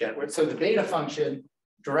what you get. So the beta function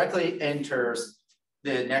directly enters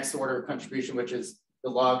the next order of contribution, which is the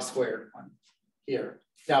log squared one here.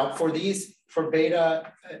 Now for these, for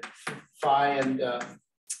beta, phi, and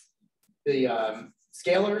the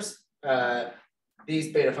scalars,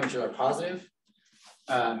 these beta functions are positive.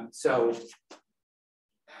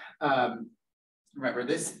 Remember,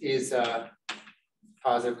 this is a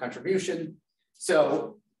positive contribution.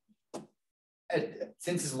 So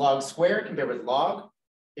since it's log squared compared with log,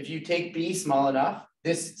 if you take b small enough,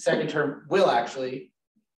 this second term will actually,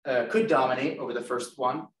 could dominate over the first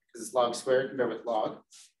one because it's log squared compared with log.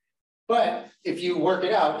 But if you work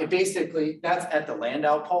it out, it basically, that's at the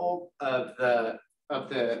Landau pole of the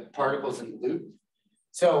particles in the loop.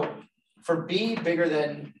 So for b bigger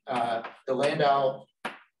than the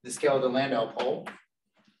scale of the Landau pole,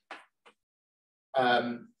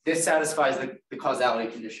 this satisfies the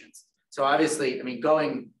causality conditions. So obviously, I mean,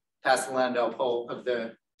 going past the Landau pole of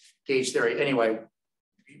the gauge theory anyway,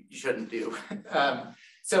 you shouldn't do.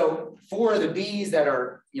 So for the B's that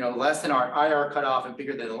are less than our IR cutoff and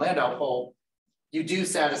bigger than the Landau pole, you do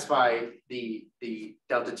satisfy the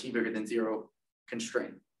delta T bigger than 0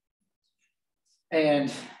 constraint.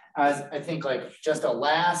 And as I think just a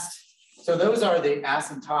last, so those are the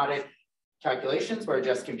asymptotic calculations where I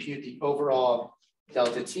just compute the overall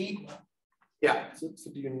delta T. Yeah. So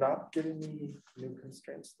do you not get any new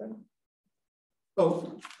constraints then?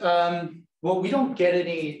 Oh, well, we don't get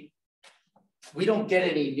any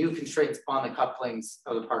new constraints on the couplings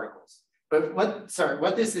of the particles. But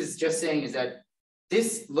what this is just saying is that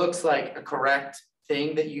this looks like a correct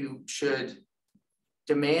thing that you should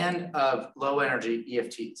demand of low energy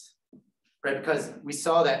EFTs, right? Because we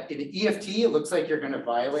saw that in the EFT, it looks like you're going to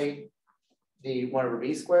violate the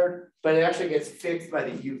 1/v squared, but it actually gets fixed by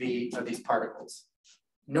the UV of these particles,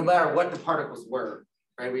 no matter what the particles were,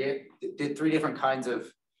 right? We did 3 different kinds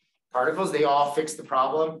of particles. They all fix the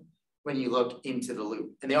problem when you look into the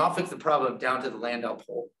loop, and they all fix the problem down to the Landau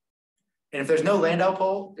pole. And if there's no Landau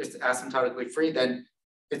pole, it's asymptotically free, then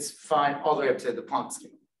it's fine all the way up to the Planck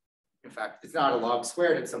scale. In fact, it's not a log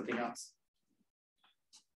squared, it's something else.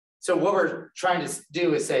 So what we're trying to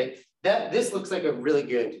do is say that this looks like a really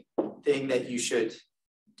good thing that you should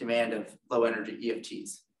demand of low energy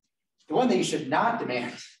EFTs. The one that you should not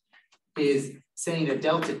demand is saying that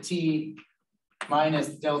delta T minus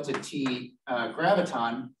delta T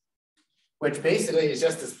graviton, which basically is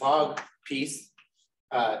just this log piece.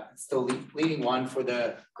 It's the leading one for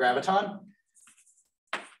the graviton.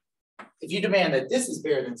 If you demand that this is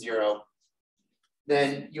bigger than 0,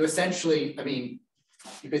 then you essentially, I mean,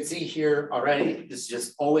 you could see here already, this is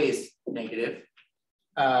just always negative.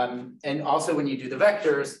 And also when you do the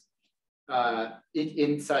vectors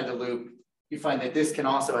inside the loop, you find that this can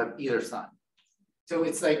also have either sign. So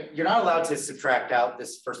it's like, you're not allowed to subtract out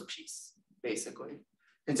this first piece, basically.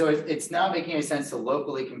 And so it's not making any sense to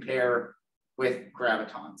locally compare with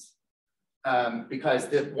gravitons because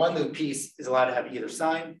the one loop piece is allowed to have either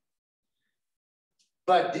sign.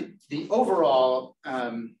 But the overall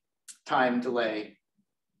time delay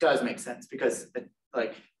does make sense because it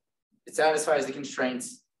satisfies the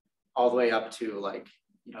constraints all the way up to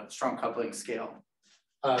strong coupling scale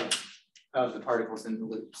of the particles in the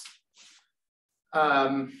loops.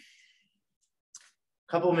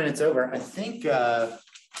 Couple minutes over, I think.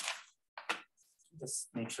 Just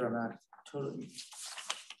make sure I'm not totally.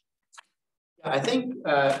 I think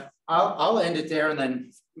I'll end it there and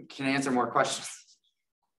then can answer more questions.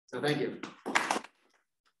 So thank you.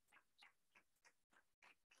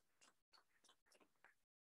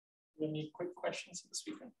 Any quick questions of the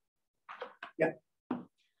speaker? Yeah.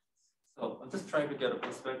 So I'm just trying to get a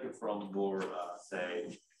perspective from your,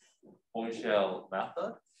 say, on-shell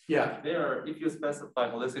method. Yeah. There, if you specify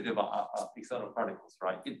helicity of external particles,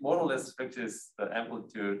 right, it more or less fixes the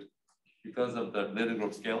amplitude because of the little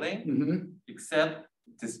group scaling, except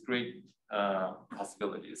discrete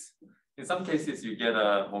possibilities. In some cases, you get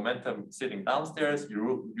a momentum sitting downstairs.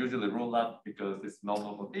 You usually rule out because it's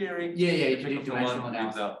normal theory. Yeah, you can do dimensional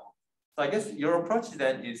analysis. So I guess your approach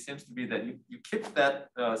then seems to be that you keep that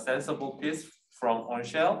sensible piece from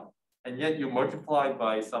on-shell, and yet you multiply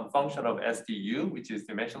by some function of SDU, which is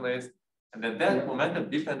dimensionless, and then that momentum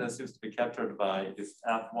dependence seems to be captured by this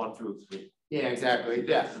F1, 2, 3. Yeah, exactly.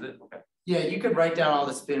 Yeah. Okay. Yeah, you could write down all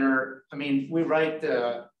the spinner. I mean, we write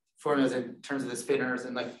the formulas in terms of the spinners,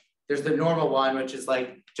 and there's the normal one, which is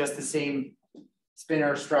just the same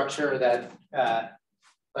spinner structure that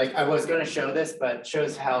I was going to show this, but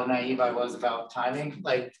shows how naive I was about timing.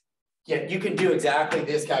 Yeah, you can do exactly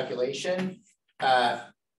this calculation.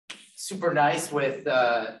 Super nice with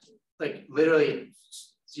literally,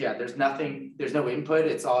 yeah, there's no input.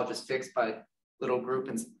 It's all just fixed by little group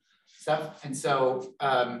and stuff. And so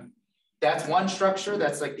that's one structure.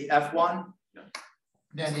 That's the F1.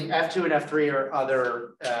 Then the F2 and F3 are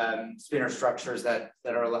other spinner structures that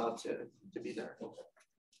are allowed to be there.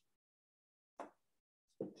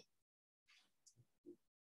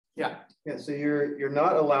 Yeah. Yeah, so you're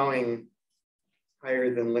not allowing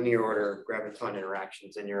higher than linear order graviton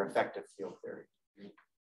interactions in your effective field theory.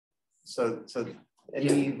 So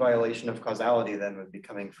any violation of causality then would be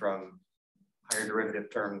coming from higher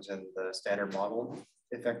derivative terms in the standard model,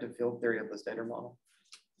 effective field theory of the standard model.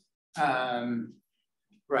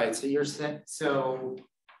 Right, so you're set, so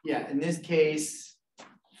yeah, in this case,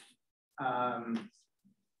 yeah,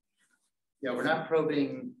 we're not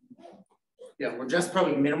probing, yeah, we're just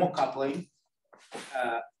probing minimal coupling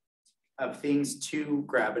of things to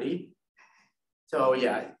gravity. So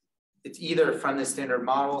yeah, it's either from the standard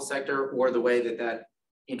model sector or the way that that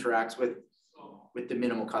interacts with the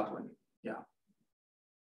minimal coupling, yeah.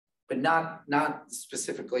 But not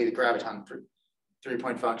specifically the graviton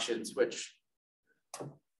three-point functions, which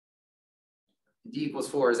d equals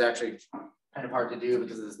 4 is actually kind of hard to do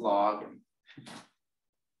because of this log.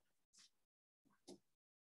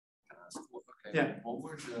 Okay. Yeah. What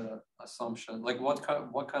were the assumptions? Like what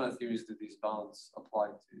kind of theories do these bounds apply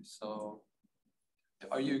to? So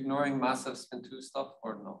are you ignoring massive spin 2 stuff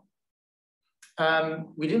or no?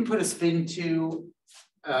 We didn't put a spin 2.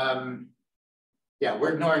 Yeah,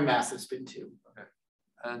 we're ignoring massive spin 2. Okay.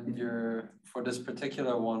 And for this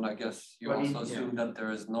particular one, I guess you also assume that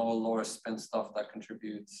there is no lower spin stuff that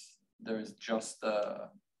contributes. There is just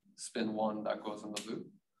spin 1 that goes in the loop.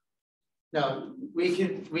 No, we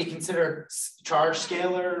consider charge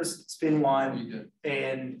scalars, spin 1,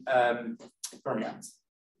 and fermions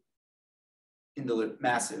in the loop,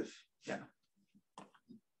 massive. Yeah.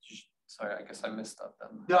 Sorry, I guess I missed that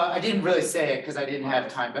then. No, I didn't really say it because I didn't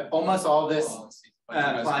have time, but almost all this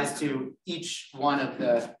applies to each one of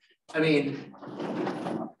the, I mean,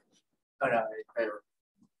 oh no,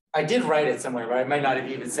 I did write it somewhere, but I might not have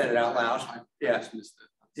even said it out loud. Yeah.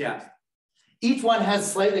 Yeah. Each one has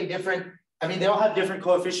slightly different, I mean, they all have different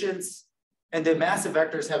coefficients, and the massive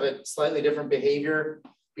vectors have a slightly different behavior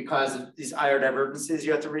because of these IR divergences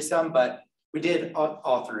you have to resum, but we did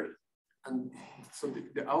all three. And so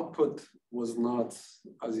the output was not,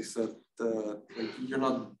 as you said, like you're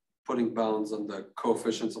not putting bounds on the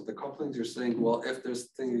coefficients of the couplings. You're saying, well, if this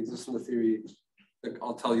thing exists in the theory, like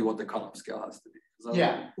I'll tell you what the cutoff scale has to be.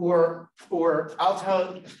 Yeah, or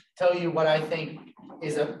I'll tell you what I think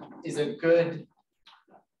is a good.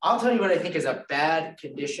 I'll tell you what I think is a bad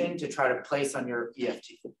condition to try to place on your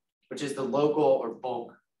EFT, which is the local or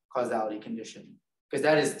bulk causality condition, because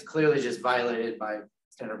that is clearly just violated by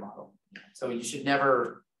standard model. So you should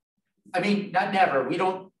never, I mean, not never, we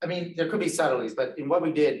don't, I mean, there could be subtleties, but in what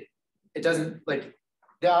we did, it doesn't, like,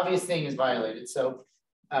 the obvious thing is violated. So,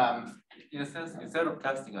 in a sense, instead of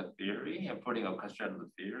testing a theory and putting a constraint on the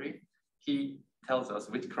theory, he tells us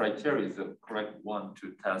which criteria is the correct one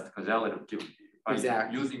to test causality of given theory by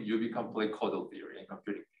using UV complete causal theory and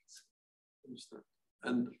computing things. Understood.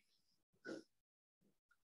 And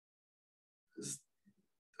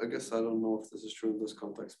I guess I don't know if this is true in this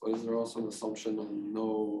context, but is there also an assumption of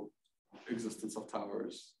no existence of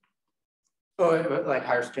towers? Oh, like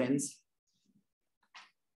higher spins?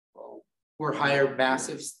 Well, or higher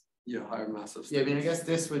massives? Yeah, higher massives. Yeah, I mean, I guess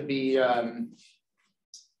this would be,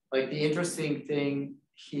 like the interesting thing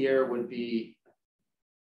here would be,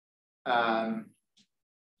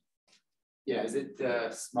 yeah, is it the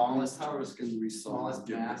smallest? Towers can smallest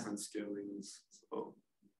give mass? different scalings. So.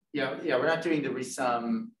 Yeah, we're not doing the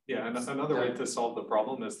resum. Yeah, and another way to solve the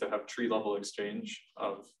problem is to have tree level exchange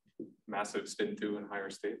of massive spin 2 and higher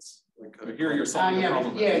states. Like here you're solving the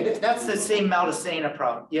problem. Yeah, that's the same Maldacena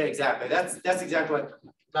problem. Yeah, exactly. That's exactly what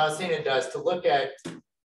Maldacena does, to look at,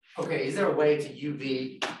 okay, is there a way to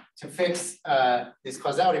UV to fix this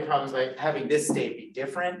causality problems by having this state be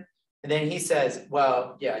different? And then he says,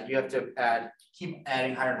 well, yeah, you have to keep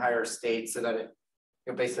adding higher and higher states so that it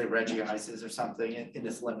basically regiizes or something in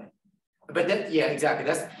this limit. But that, yeah,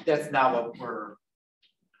 exactly. That's not what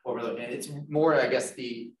we're looking at. It's more, I guess,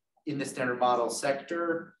 in the standard model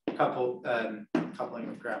sector coupling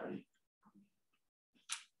with gravity.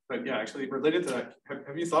 But yeah, actually related to that,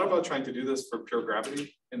 have you thought about trying to do this for pure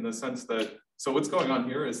gravity, in the sense that, so what's going on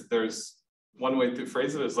here is there's one way to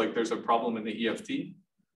phrase it is like there's a problem in the EFT.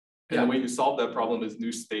 And the way you solve that problem is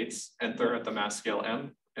new states enter at the mass scale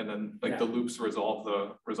m, and then like the loops resolve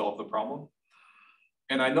the problem.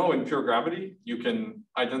 And I know in pure gravity, you can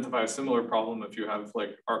identify a similar problem if you have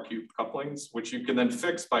like R-cubed couplings, which you can then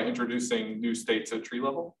fix by introducing new states at tree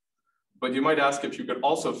level. But you might ask if you could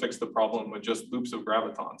also fix the problem with just loops of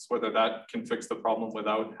gravitons, whether that can fix the problem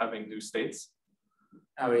without having new states.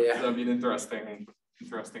 Oh yeah. So that'd be an interesting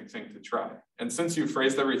thing to try. And since you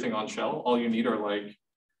phrased everything on shell, all you need are like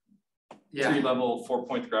tree level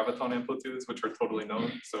 4-point graviton amplitudes, which are totally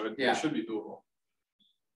known. So it should be doable.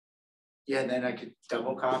 Yeah, and then I could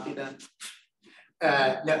double copy them.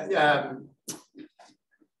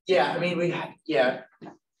 Yeah, I mean,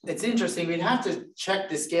 it's interesting. We'd have to check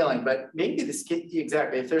the scaling, but maybe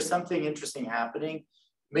exactly, if there's something interesting happening,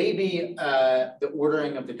 maybe the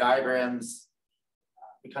ordering of the diagrams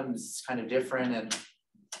becomes kind of different.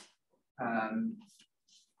 And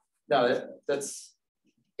no,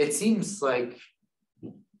 it seems like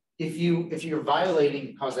if you're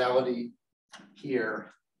violating causality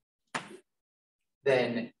here,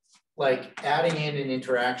 then like adding in an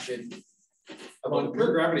interaction. Well, in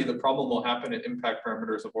pure gravity, the problem will happen at impact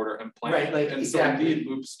parameters of order m Planck. Right, like and exactly. so indeed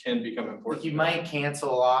loops can become important. Like you might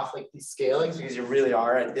cancel off like these scalings because you really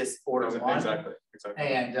are at this order one. Exactly.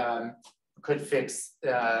 And could fix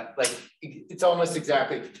like it's almost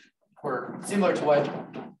exactly or similar to what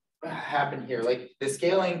happened here. Like the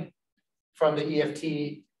scaling from the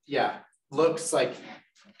EFT, yeah, looks like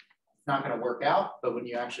not going to work out, but when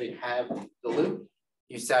you actually have the loop,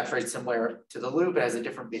 you saturate somewhere to the loop, it has a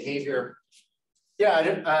different behavior.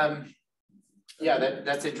 Yeah,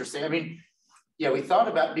 that's interesting. I mean, yeah, we thought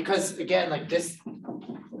about, because again, like this,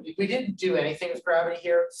 we didn't do anything with gravity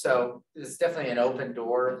here, so it's definitely an open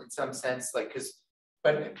door in some sense, like,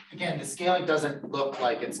 but again, the scaling doesn't look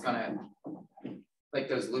like it's gonna, like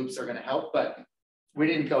those loops are gonna help, but we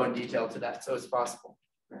didn't go in detail to that, so it's possible.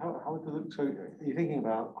 How would the loop, so are you thinking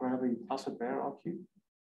about gravity plus a bare R cube?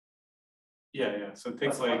 Yeah. So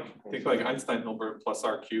think like Einstein number plus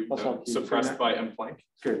R cubed suppressed by m Planck.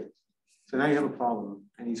 Good. So now you have a problem,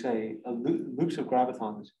 and you say loops of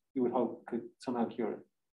gravitons you would hope could somehow cure it.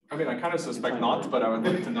 I mean, I kind of suspect not, but I would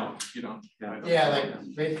like to know. Yeah,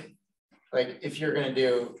 like if you're gonna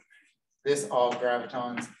do this all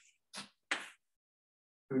gravitons,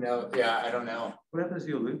 who knows? Yeah, I don't know. What happens to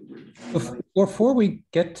your loop? Before we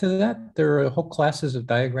get to that, there are whole classes of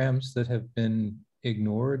diagrams that have been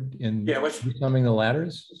ignored in becoming the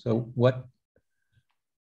ladders. So what?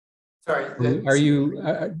 Sorry. Are you?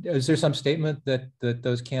 Is there some statement that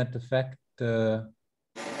those can't affect the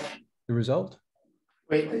result?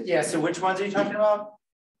 Wait. Yeah. So which ones are you talking about?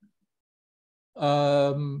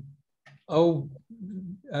 Oh,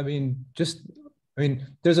 I mean,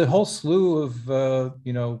 there's a whole slew of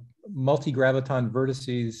multi-graviton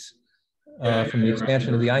vertices from the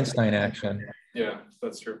expansion of the Einstein action. Yeah,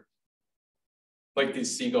 that's true. Like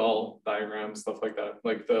these seagull diagrams, stuff like that.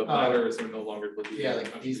 Like the ladders are no longer believed. Yeah,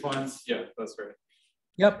 like these ones. Yeah, that's right.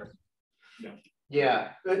 Yep. Yeah.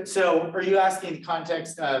 So are you asking the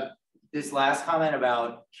context of this last comment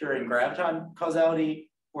about curing graviton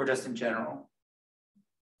causality or just in general?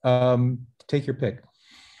 Take your pick.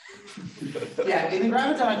 Yeah, in the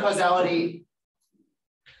graviton causality,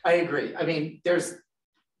 I agree. I mean,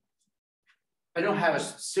 I don't have a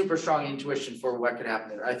super strong intuition for what could happen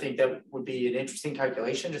there. I think that would be an interesting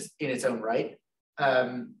calculation just in its own right.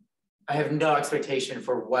 I have no expectation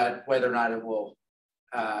for whether or not it will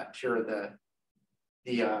cure the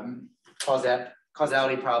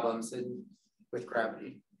causality problems with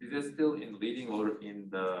gravity. Is it still in leading or in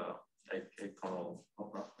the eikonal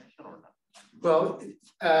approximation or not? Well,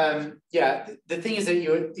 yeah, the thing is that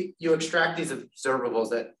you extract these observables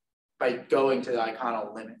that by going to the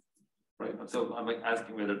eikonal limit. Right. So I'm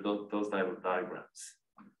asking whether those type of diagrams.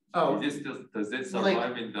 Oh, does this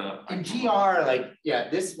survive in the GR? Like, yeah,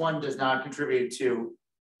 this one does not contribute to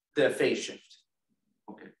the phase shift.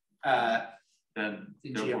 Okay. not Then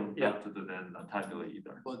to the tabula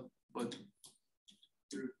either. But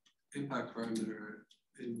your impact parameter,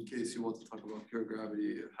 in case you want to talk about pure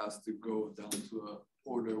gravity, it has to go down to an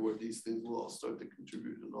order where these things will all start to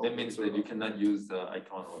contribute. That means that you cannot use the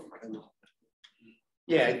eikonal.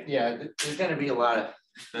 Yeah, there's going to be a lot of.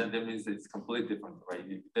 Then that means it's completely different, right?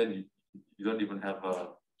 Then you don't even have a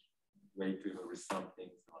way to resolve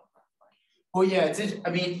things. Well, yeah, I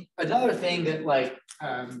mean, another thing that like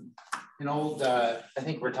an old, I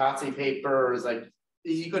think Bertazzi paper is like,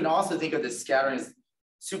 you can also think of this scattering as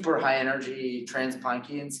super high energy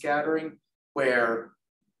trans-Planckian scattering, where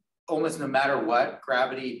almost no matter what,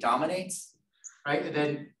 gravity dominates, right? And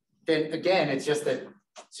then again, it's just that,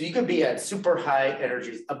 so you could be at super high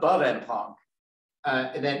energies above m Planck.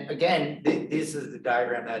 And then again, this is the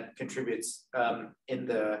diagram that contributes in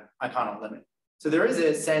the eikonal limit. So there is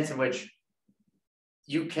a sense in which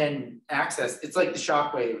you can access, it's like the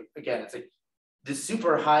shock wave, again, it's like the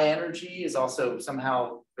super high energy is also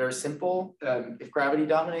somehow very simple if gravity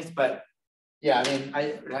dominates, but yeah, I mean,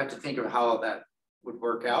 I would have to think of how that would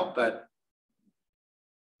work out, but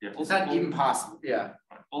yeah, it's not even possible, yeah.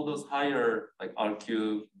 All those higher, like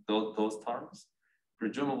RQ, those terms,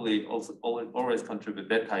 presumably also always contribute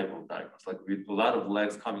that type of diagrams, like with a lot of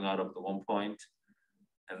legs coming out of the one point,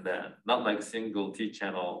 and then not like single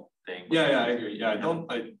T-channel thing. Yeah, I agree. Yeah,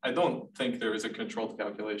 I don't think there is a controlled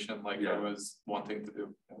calculation like I was wanting to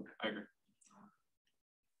do. I agree.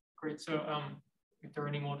 Great. So if there are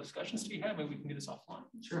any more discussions to be had, maybe we can do this offline.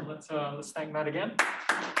 Sure. So let's thank Matt again.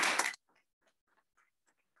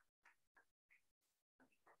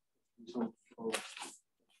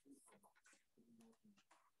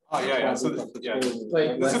 Oh yeah. So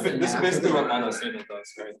Like this is basically what nanoscale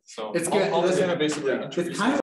does, right? So it's all good. this basically introduces